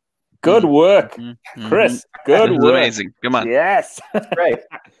different. Good work, Chris. Good work. Amazing. Come on. Yes. Great.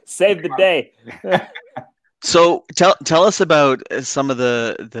 Save the day. So tell us about some of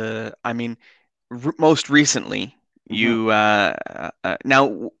the most recently, you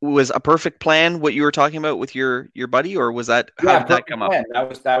now, was A Perfect Plan what you were talking about with your buddy, or was that how did that come up?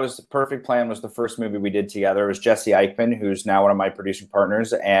 That was The Perfect Plan was the first movie we did together. It was Jesse Eichman, who's now one of my producing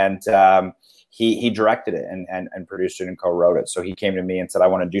partners, and he directed it and produced it and co-wrote it. So he came to me and said, I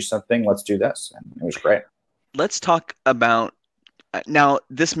want to do something. Let's do this. And it was great. Let's talk about, now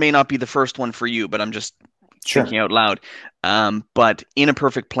this may not be the first one for you, but I'm just thinking out loud. But in A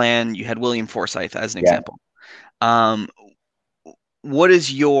Perfect Plan, you had William Forsythe as an example. What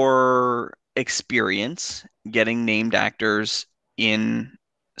is your experience getting named actors in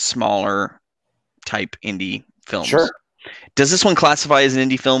smaller type indie films? Sure. Does this one classify as an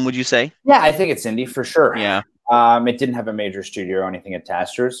indie film, would you say? Yeah, I think it's indie for sure. Yeah. It didn't have a major studio or anything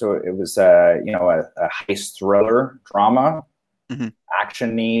attached to it, so it was a heist thriller drama,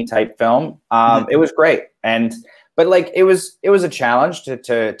 action-y type film. It was great, but like it was a challenge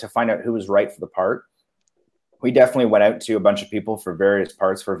to find out who was right for the part. We definitely went out to a bunch of people for various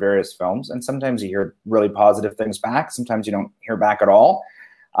parts for various films, and sometimes you hear really positive things back. Sometimes you don't hear back at all.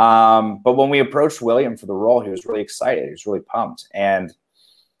 But when we approached William for the role, he was really excited. He was really pumped, and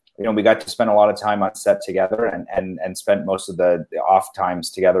we got to spend a lot of time on set together and spent most of the off times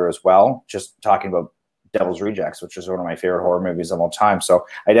together as well, just talking about Devil's Rejects, which is one of my favorite horror movies of all time. So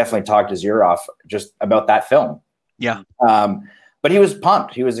I definitely talked his ear off just about that film. Yeah. But he was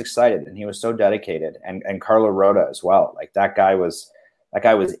pumped. He was excited, and he was so dedicated. And Carlo Rota as well. Like that guy was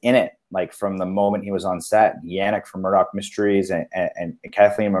in it. Like from the moment he was on set. Yannick from Murdoch Mysteries and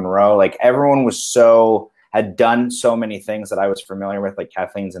Kathleen Monroe. Like everyone had done so many things that I was familiar with. Like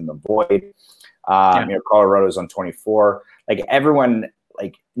Kathleen's in The Void. Carlo Rota's on 24. Like everyone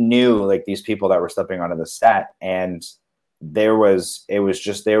knew like these people that were stepping onto the set, and they were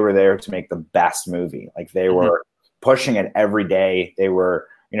there to make the best movie. Like they were pushing it every day. They were,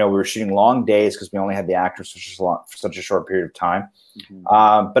 we were shooting long days because we only had the actors for such a short period of time.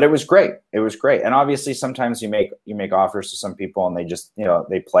 But it was great. It was great. And obviously sometimes you make offers to some people and they just,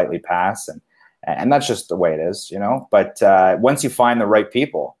 they politely pass, and that's just the way it is, but once you find the right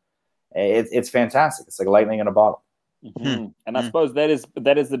people, it's fantastic. It's like lightning in a bottle. And I suppose that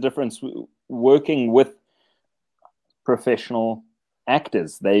is the difference working with professional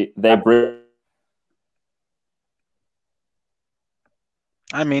actors. They bring,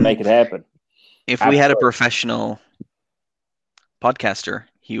 make it happen. If we had a professional podcaster,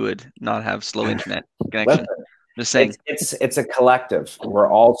 he would not have slow internet connection. Just saying. It's a collective. We're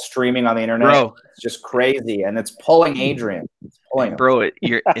all streaming on the internet. Bro. It's just crazy, and it's pulling Adrian. It's pulling him. Bro,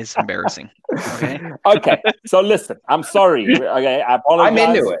 it's embarrassing. Okay. Okay, so listen, I'm sorry. Okay, I apologize.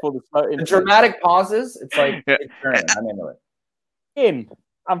 I'm into it. For the slow The dramatic pauses. It's like I'm into it.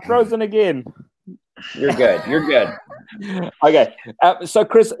 I'm frozen again. You're good. You're good. Okay, so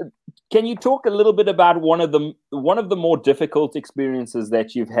Chris, can you talk a little bit about one of the more difficult experiences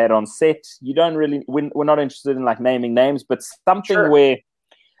that you've had on set? You don't really, we're not interested in like naming names, but something where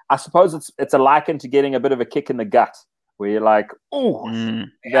I suppose it's a liken to getting a bit of a kick in the gut, where you're like, "Ooh,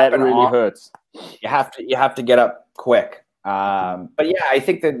 that really hurts." You have to get up quick. But yeah, I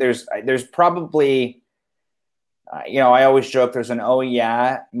think that there's probably. I always joke there's an oh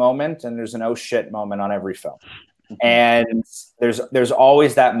yeah moment and there's an oh shit moment on every film. And there's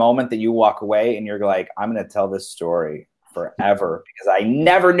always that moment that you walk away and you're like, I'm going to tell this story forever because I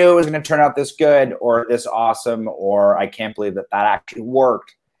never knew it was going to turn out this good or this awesome, or I can't believe that actually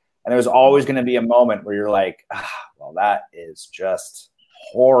worked. And there's always going to be a moment where you're like, well, that is just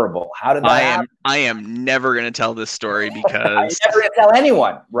horrible. How did that happen? I am never going to tell this story because I'm never going to tell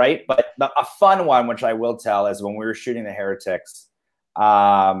anyone, right? But a fun one, which I will tell, is when we were shooting The Heretics,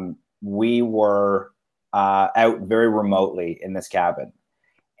 we were out very remotely in this cabin.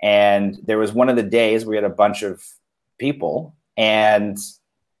 And there was one of the days we had a bunch of people. And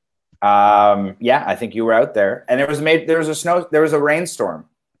I think you were out there. And there was a rainstorm.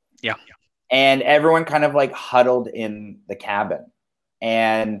 Yeah. And everyone kind of like huddled in the cabin.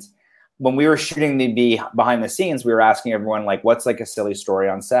 And when we were shooting the behind the scenes, we were asking everyone, like, what's like a silly story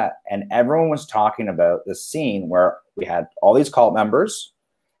on set? And everyone was talking about this scene where we had all these cult members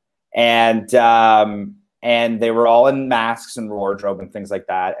and they were all in masks and wardrobe and things like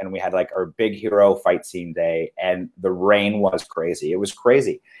that. And we had like our big hero fight scene day and the rain was crazy. It was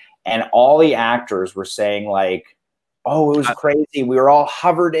crazy. And all the actors were saying like, oh, it was crazy. We were all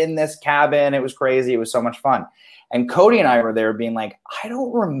hovered in this cabin. It was crazy. It was so much fun. And Cody and I were there being like, I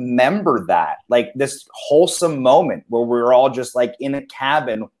don't remember that. Like this wholesome moment where we were all just like in a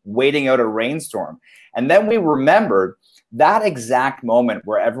cabin waiting out a rainstorm. And then we remembered that exact moment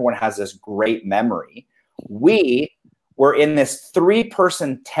where everyone has this great memory. We were in this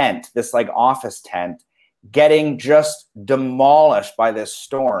 3-person tent, this like office tent, getting just demolished by this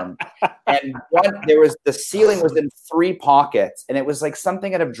storm. And the ceiling was in 3 pockets. And it was like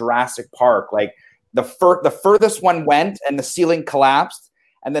something out of Jurassic Park. Like, the furthest one went and the ceiling collapsed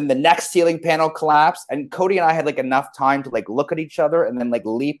and then the next ceiling panel collapsed and Cody and I had like enough time to like look at each other and then like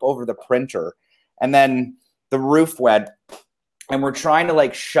leap over the printer and then the roof went and we're trying to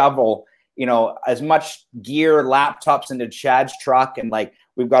like shovel, as much gear, laptops into Chad's truck and like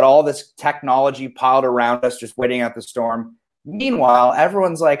we've got all this technology piled around us just waiting out the storm. Meanwhile,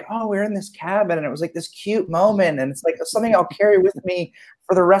 everyone's like, oh, we're in this cabin and it was like this cute moment and it's like something I'll carry with me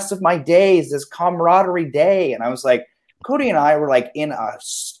for the rest of my days, this camaraderie day. And I was like, Cody and I were like in a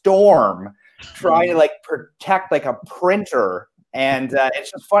storm trying to like protect like a printer. And it's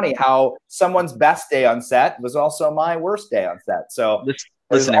just funny how someone's best day on set was also my worst day on set. So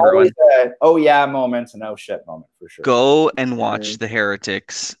listen, everyone. Oh yeah moment and oh shit moment for sure. Go and watch The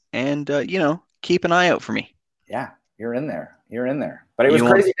Heretics and, keep an eye out for me. Yeah. You're in there. But it was a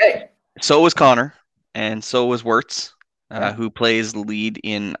crazy day. So was Connor, and so was Wirtz, who plays the lead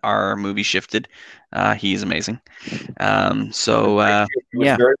in our movie Shifted. He's amazing. It was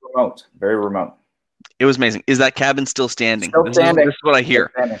very remote. It was amazing. Is that cabin still standing? This is what I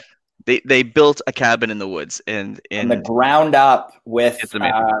hear. They built a cabin in the woods and the ground up with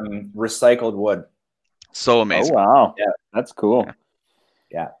recycled wood. So amazing. Oh wow. Yeah, that's cool.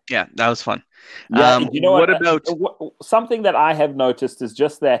 Yeah, that was fun. Yeah, what about something that I have noticed is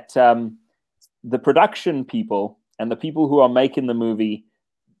just that the production people and the people who are making the movie,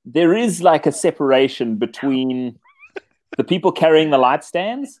 there is like a separation between the people carrying the light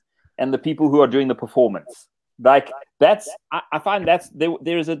stands and the people who are doing the performance. Like I find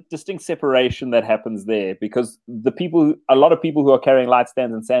there is a distinct separation that happens there because a lot of people who are carrying light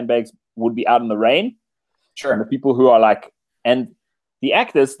stands and sandbags would be out in the rain. Sure. And the people who are like, and the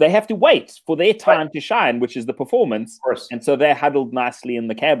actors, they have to wait for their time to shine, which is the performance. Of course. And so they're huddled nicely in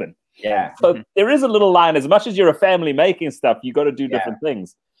the cabin. Yeah. So there is a little line. As much as you're a family making stuff, you got to do different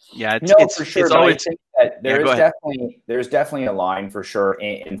things. Yeah, for sure. It's always, I think that there's definitely a line for sure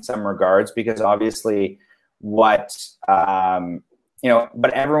in some regards because obviously but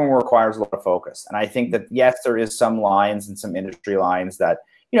everyone requires a lot of focus. And I think that, yes, there is some lines and some industry lines that,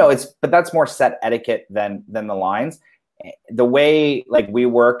 but that's more set etiquette than the lines. The way like we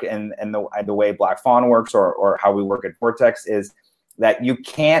work and the way Black Fawn works or how we work at Vortex is that you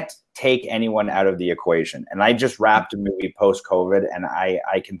can't take anyone out of the equation. And I just wrapped a movie post-COVID, and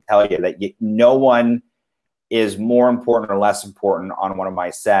I can tell you that no one is more important or less important on one of my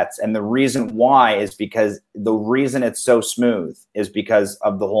sets. And the reason why is because the reason it's so smooth is because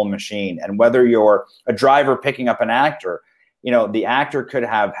of the whole machine. And whether you're a driver picking up an actor, the actor could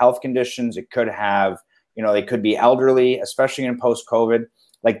have health conditions. It could have, they could be elderly, especially in post-COVID.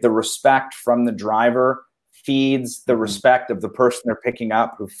 Like, the respect from the driver feeds the respect of the person they're picking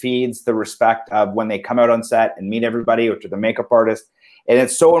up, who feeds the respect of when they come out on set and meet everybody, or to the makeup artist. And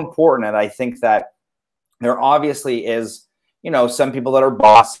it's so important. And I think that there obviously is, some people that are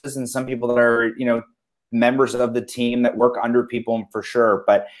bosses and some people that are, members of the team that work under people, for sure.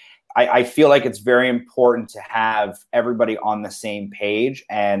 But I feel like it's very important to have everybody on the same page.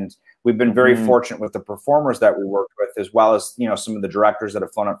 And we've been very fortunate with the performers that we worked with, as well as, some of the directors that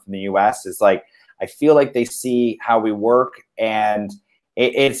have flown up from the US. Is like, I feel like they see how we work, and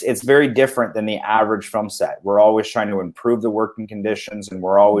it's very different than the average film set. We're always trying to improve the working conditions, and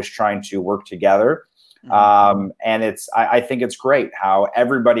we're always trying to work together. And I think it's great how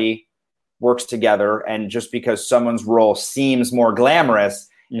everybody works together. And just because someone's role seems more glamorous,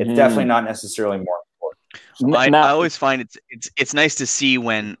 it's definitely not necessarily more important. I always find it's nice to see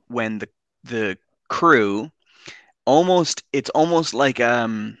when the crew it's almost like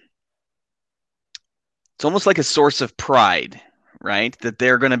a source of pride, right? That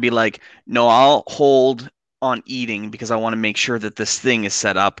they're going to be like, no, I'll hold on eating because I want to make sure that this thing is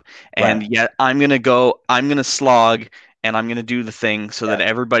set up, and yet I'm going to slog, and I'm going to do the thing so that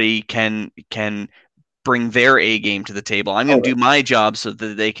everybody can bring their A game to the table. I'm going to do my job so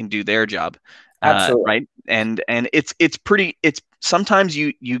that they can do their job. Absolutely. Right. And it's sometimes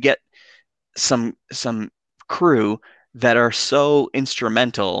you get some crew that are so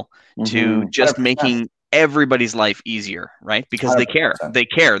instrumental to just 100%. making everybody's life easier, right? Because 100%. they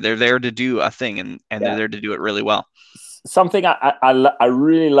care. They're there to do a thing, and they're there to do it really well. Something I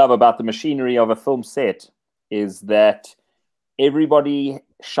really love about the machinery of a film set is that everybody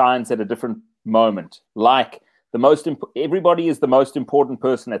shines at a different moment. Like, everybody is the most important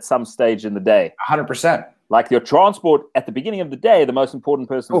person at some stage in the day. 100%. Like, your transport at the beginning of the day, the most important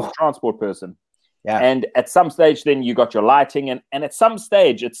person is the transport person. Yeah. And at some stage, then you got your lighting, and at some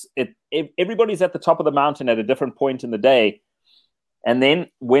stage, everybody's at the top of the mountain at a different point in the day. And then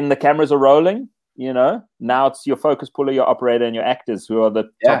when the cameras are rolling, now it's your focus puller, your operator, and your actors who are the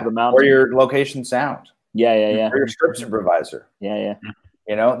top of the mountain, or your location sound, or your script supervisor.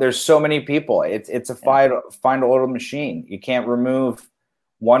 There's so many people. It's a find oil machine. You can't remove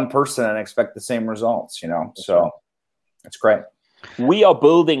one person and expect the same results. So it's great. We are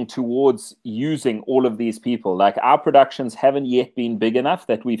building towards using all of these people. Like, our productions haven't yet been big enough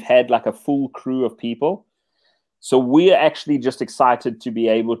that we've had like a full crew of people. So we're actually just excited to be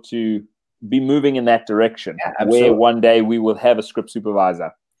able to be moving in that direction, where one day we will have a script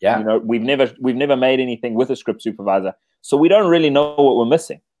supervisor. Yeah. We've never made anything with a script supervisor, so we don't really know what we're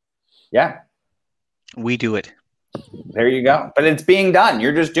missing. Yeah. We do it. There you go. But it's being done.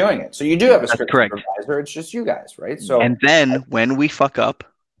 You're just doing it. So you do have a script supervisor. It's just you guys, right? So, and then when we fuck up,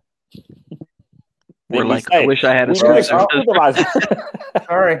 we're like, I wish I had a script supervisor.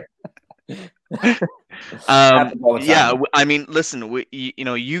 Sorry. Yeah, I mean, listen,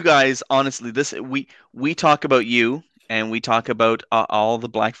 you guys, honestly, we talk about you, and we talk about all the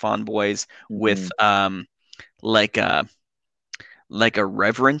Black Fawn boys with like a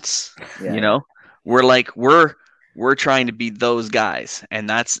reverence. We're trying to be those guys, and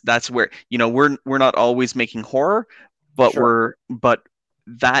that's where we're not always making horror, but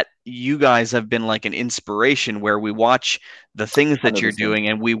that you guys have been like an inspiration, where we watch the things that 100%. You're doing,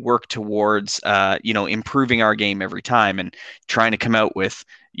 and we work towards improving our game every time, and trying to come out with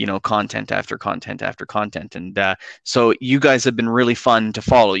content after content after content. And so you guys have been really fun to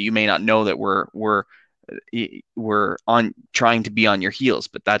follow. You may not know that we're on trying to be on your heels,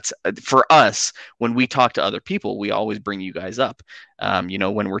 but that's for us. When we talk to other people, we always bring you guys up.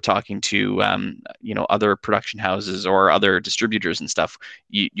 When we're talking to other production houses or other distributors and stuff,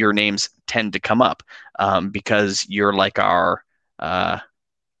 your names tend to come up because you're like our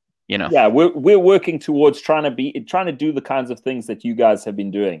we're working towards trying to do the kinds of things that you guys have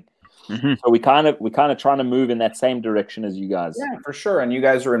been doing. So we kind of trying to move in that same direction as you guys. Yeah, for sure. And you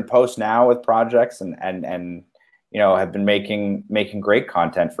guys are in post now with projects, and have been making great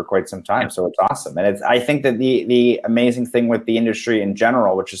content for quite some time. So it's awesome. And I think that the amazing thing with the industry in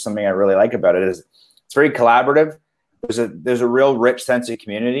general, which is something I really like about it, is it's very collaborative. There's a real rich sense of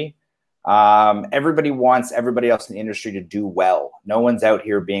community. Everybody wants everybody else in the industry to do well. No one's out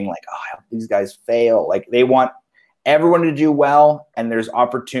here being like, oh, I hope these guys fail. Like, they want everyone to do well, and there's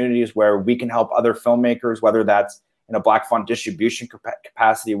opportunities where we can help other filmmakers, whether that's in a Black Font distribution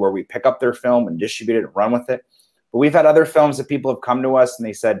capacity where we pick up their film and distribute it and run with it. But we've had other films that people have come to us and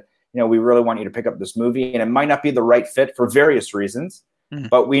they said, we really want you to pick up this movie, and it might not be the right fit for various reasons,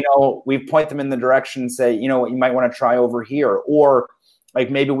 but we point them in the direction and say, what, you might want to try over here, or like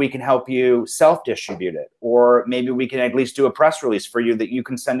maybe we can help you self-distribute it, or maybe we can at least do a press release for you that you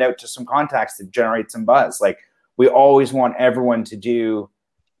can send out to some contacts to generate some buzz. Like, we always want everyone to do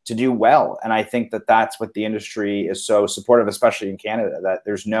well. And I think that that's what the industry is so supportive, especially in Canada, that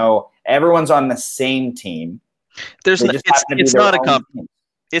everyone's on the same team. It's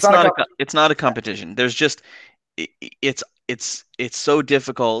not a competition. There's just, it's so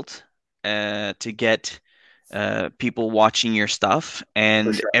difficult to get people watching your stuff,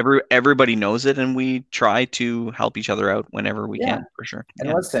 and sure. everybody knows it, and we try to help each other out whenever we can, for sure.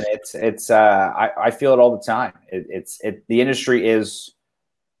 And listen, I feel it all the time. The industry is,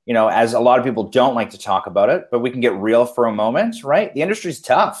 as a lot of people don't like to talk about it, but we can get real for a moment, right? The industry's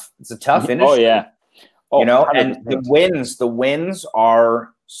tough. It's a tough industry. Oh yeah. And the wins are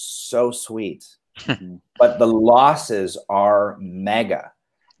so sweet, but the losses are mega.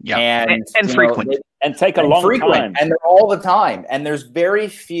 Yeah, and frequent. And take a long time. And they're all the time. And there's very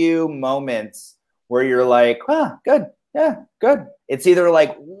few moments where you're like, good. Yeah, good. It's either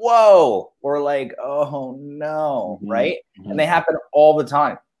like, whoa, or like, oh no, right? And they happen all the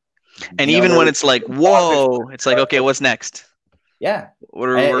time. And even when it's like, whoa, it's like, okay, what's next? Yeah. What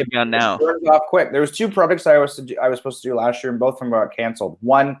are we working on now? It turns off quick. There was 2 projects I was supposed to do last year, and both of them got canceled.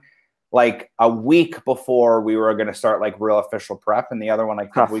 One, like a week before we were going to start like real official prep, and the other one like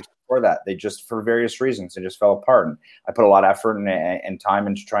a couple weeks before that. They just, for various reasons, they just fell apart. And I put a lot of effort and time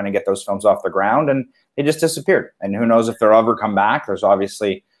into trying to get those films off the ground, and they just disappeared. And who knows if they'll ever come back. There's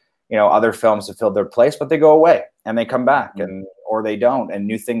obviously, other films that filled their place, but they go away and they come back, or they don't, and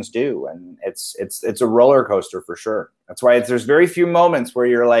new things do. And it's a roller coaster for sure. That's why there's very few moments where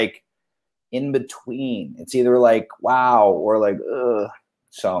you're like in between. It's either like, wow, or like, ugh.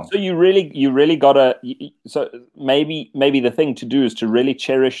 So you really gotta. So maybe the thing to do is to really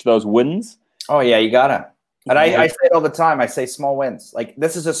cherish those wins. Oh yeah, you gotta. And I say it all the time. I say small wins. Like,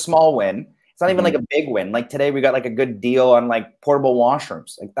 this is a small win. It's not even like a big win. Like today we got like a good deal on like portable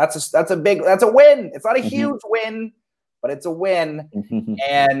washrooms. Like that's a win. It's not a huge win, but it's a win.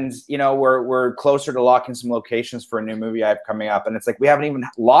 And we're closer to locking some locations for a new movie I have coming up, and it's like we haven't even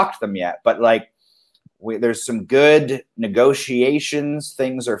locked them yet, but like. There's some good negotiations.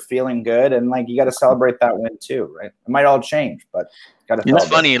 Things are feeling good, and like you got to celebrate that win too, right? It might all change, but got to. It's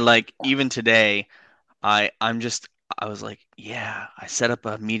funny, like even today, I was like, yeah, I set up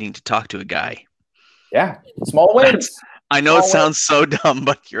a meeting to talk to a guy. Yeah, small wins. I know it sounds so dumb,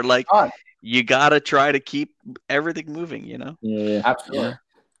 but you're like, you gotta try to keep everything moving, Yeah, absolutely. Yeah.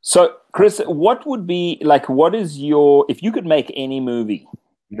 So, Chris, what is your, if you could make any movie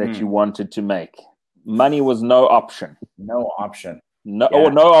that you wanted to make? Money was no option. No option. No,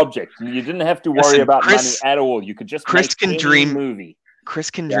 or no object. You didn't have to worry about money at all. You could just make any movie. Chris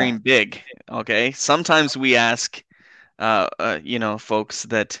can dream big. Okay. Sometimes we ask, folks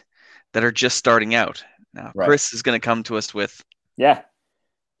that are just starting out. Now, Chris is going to come to us with. Yeah.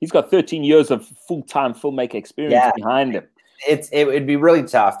 He's got 13 years of full-time filmmaker experience behind him. It would be really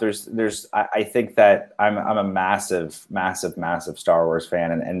tough. I think that I'm a massive Star Wars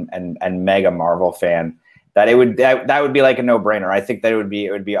fan and mega Marvel fan. That that would be like a no-brainer. I think that it would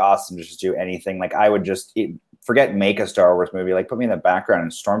be awesome to just do anything. Like I would just forget make a Star Wars movie. Like put me in the background in a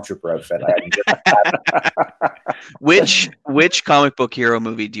stormtrooper outfit. Which comic book hero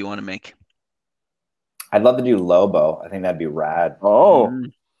movie do you want to make? I'd love to do Lobo. I think that'd be rad. Oh,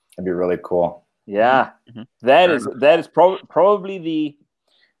 that'd be really cool. Yeah, that is probably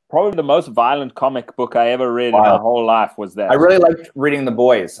the most violent comic book I ever read in my whole life. Was that? I really liked reading The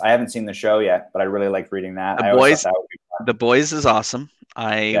Boys. I haven't seen the show yet, but I really liked reading that. The Boys is awesome.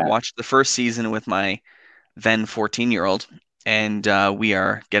 I watched the first season with my then 14-year-old, and we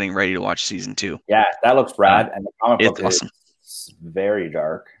are getting ready to watch season 2. Yeah, that looks rad, and the comic book is awesome. Very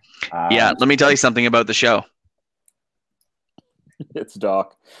dark. Let me tell you something about the show. It's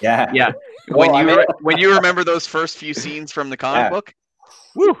dark. Yeah. When you remember those first few scenes from the comic book,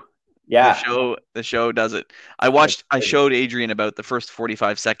 woo. Yeah. The show does it. I showed Adrian about the first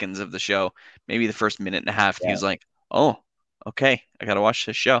 45 seconds of the show, maybe the first minute and a half. Yeah. He was like, "Oh, okay, I got to watch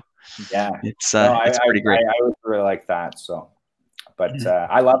this show." Yeah. It's pretty great. I really like that. So, but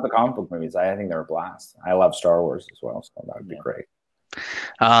I love the comic book movies. I think they're a blast. I love Star Wars as well, so that would be great.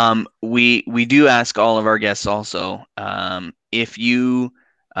 We do ask all of our guests also, if you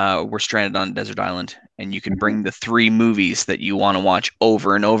we're stranded on a desert island, and you can bring the 3 movies that you want to watch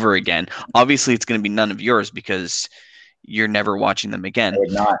over and over again. Obviously, it's going to be none of yours because you're never watching them again. I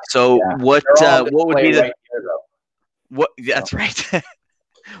would not. So Yeah. what would be the right here, though. what? That's right.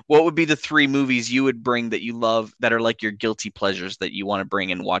 What would be the 3 movies you would bring that you love that are like your guilty pleasures that you want to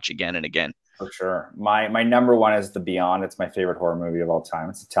bring and watch again and again? For sure. My number one is The Beyond. It's my favorite horror movie of all time.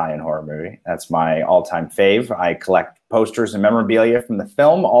 It's an Italian horror movie. That's my all-time fave. I collect posters and memorabilia from the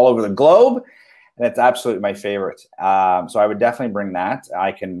film all over the globe, and it's absolutely my favorite. So I would definitely bring that.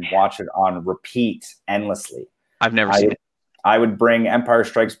 I can watch it on repeat endlessly. I've never seen it. I would bring Empire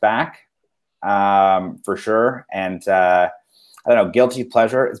Strikes Back for sure. And I don't know, guilty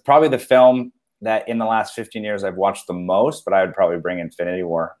pleasure. It's probably the film that in the last 15 years I've watched the most, but I would probably bring Infinity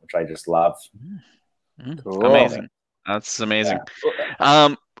War, which I just love. Cool. Amazing. That's amazing.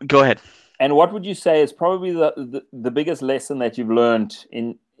 Go ahead. And what would you say is probably the biggest lesson that you've learned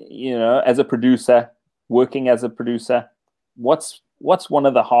in, as a producer, working as a producer? What's one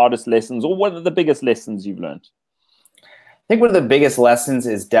of the hardest lessons, or what are the biggest lessons you've learned? I think one of the biggest lessons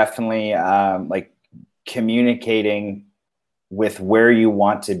is definitely like communicating with where you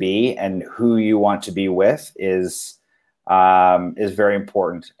want to be and who you want to be with is very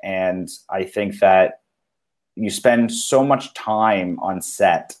important. And I think that you spend so much time on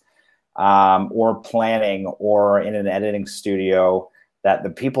set or planning or in an editing studio that the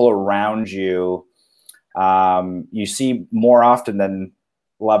people around you, you see more often than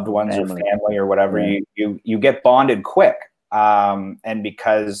loved ones or family or whatever. Yeah. You get bonded quick. And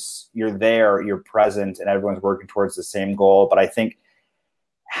because you're there, you're present, and everyone's working towards the same goal. But I think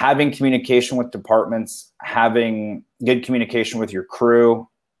having communication with departments, having good communication with your crew,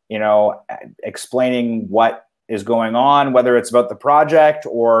 explaining what is going on, whether it's about the project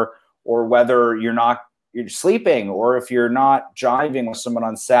or whether you're sleeping or if you're not jiving with someone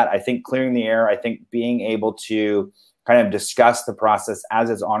on set. I think clearing the air, I think being able to kind of discuss the process as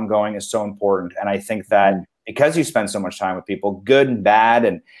it's ongoing is so important. And I think that because you spend so much time with people, good and bad,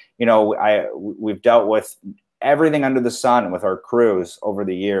 and we've dealt with everything under the sun with our crews over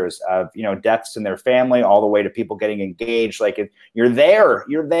the years of deaths in their family, all the way to people getting engaged. Like you're there,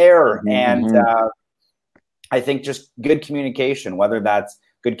 and I think just good communication, whether that's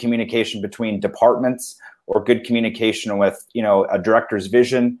good communication between departments or good communication with a director's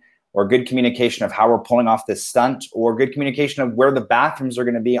vision, or good communication of how we're pulling off this stunt, or good communication of where the bathrooms are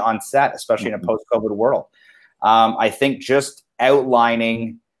going to be on set, especially in a post-COVID world. I think just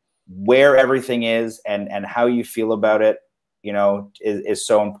outlining where everything is and how you feel about it, is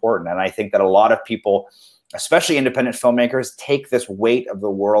so important. And I think that a lot of people, especially independent filmmakers, take this weight of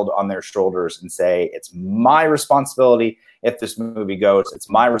the world on their shoulders and say, it's my responsibility if this movie goes. It's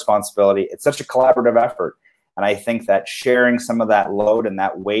my responsibility. It's such a collaborative effort. And I think that sharing some of that load and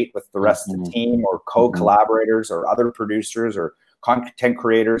that weight with the rest of the team or co-collaborators or other producers or content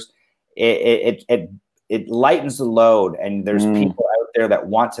creators, it lightens the load, and there's people out there that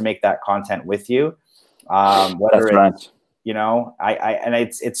want to make that content with you. Whether it's, and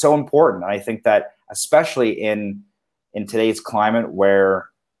it's so important. And I think that especially in today's climate where,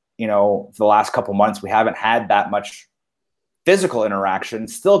 the last couple months, we haven't had that much physical interaction,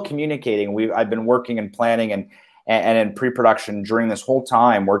 still communicating. I've been working and planning and in pre-production during this whole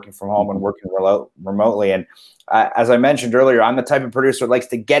time, working from home and working remotely. And as I mentioned earlier, I'm the type of producer that likes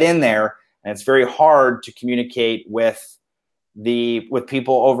to get in there, and it's very hard to communicate with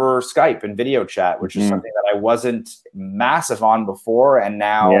people over Skype and video chat, which is something that I wasn't massive on before, and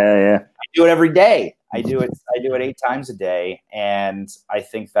now I do it every day. I do it 8 times a day, and I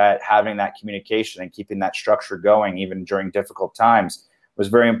think that having that communication and keeping that structure going, even during difficult times, was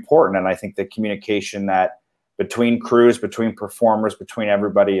very important. And I think the communication that between crews, between performers, between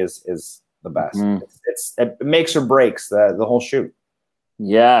everybody is the best. It makes or breaks the whole shoot.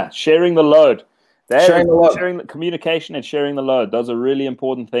 Yeah, sharing the load. Sharing the communication and sharing the load. Those are really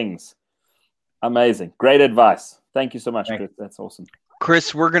important things. Amazing. Great advice. Thank you so much, Chris. That's awesome.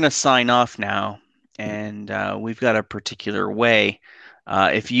 Chris, we're going to sign off now, and we've got a particular way.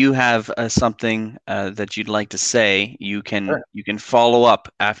 If you have something that you'd like to say, you can follow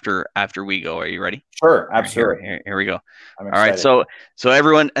up after we go. Are you ready? Sure, absolutely. Here we go. All right, so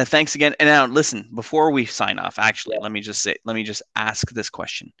everyone, thanks again. And now, listen, before we sign off, actually, let me just ask this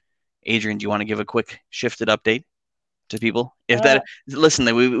question. Adrian, do you want to give a quick shifted update to people?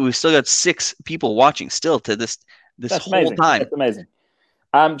 Listen, we've still got 6 people watching still to this whole amazing. time. That's amazing.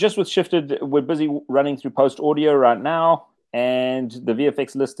 Just with Shifted, we're busy running through post audio right now, and the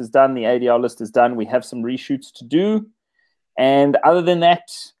VFX list is done. The ADR list is done. We have some reshoots to do. And other than that,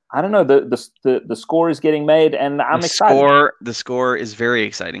 I don't know. The score is getting made, and I'm excited. The score is very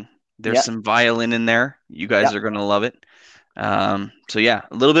exciting. There's some violin in there. You guys are going to love it. So yeah,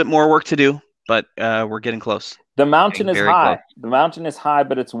 a little bit more work to do, but we're getting close. The mountain is high. Close. The mountain is high,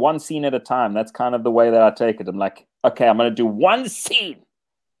 but it's one scene at a time. That's kind of the way that I take it. I'm like, okay, I'm going to do one scene,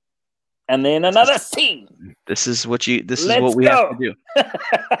 and then another scene. This is what we have to do.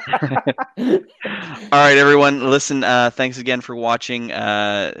 All right, everyone. Listen, thanks again for watching.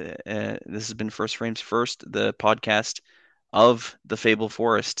 This has been First Frames First, the podcast of the Fable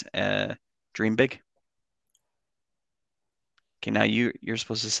Forest. Dream big. Okay, now you're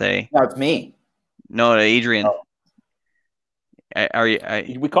supposed to say. No, it's me. No, Adrian. Oh.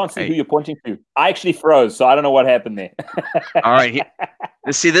 We can't see who you're pointing to. I actually froze, so I don't know what happened there. All right.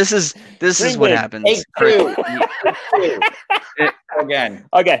 See, this is what happens. Take two. Again.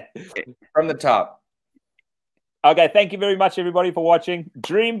 Okay. From the top. Okay. Thank you very much, everybody, for watching.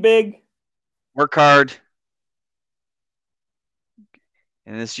 Dream big. Work hard.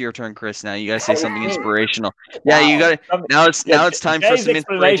 And this is your turn, Chris. Now you gotta say something inspirational. Yeah, you got to. Now it's time for some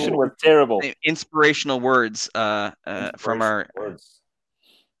inspiration. Was terrible. Inspirational words from our.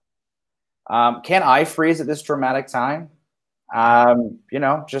 Can I freeze at this dramatic time?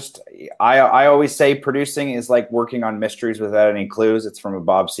 Just I always say producing is like working on mysteries without any clues. It's from a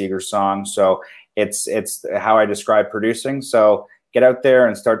Bob Seger song, so it's how I describe producing. So get out there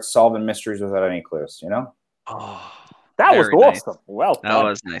and start solving mysteries without any clues. Oh. That was awesome. Nice. Well done. That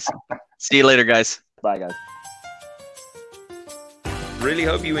was nice. See you later, guys. Bye, guys. Really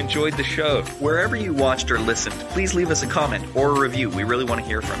hope you enjoyed the show. Wherever you watched or listened, please leave us a comment or a review. We really want to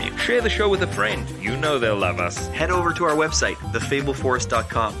hear from you. Share the show with a friend. You know they'll love us. Head over to our website,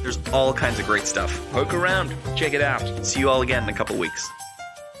 thefableforest.com. There's all kinds of great stuff. Poke around. Check it out. See you all again in a couple weeks.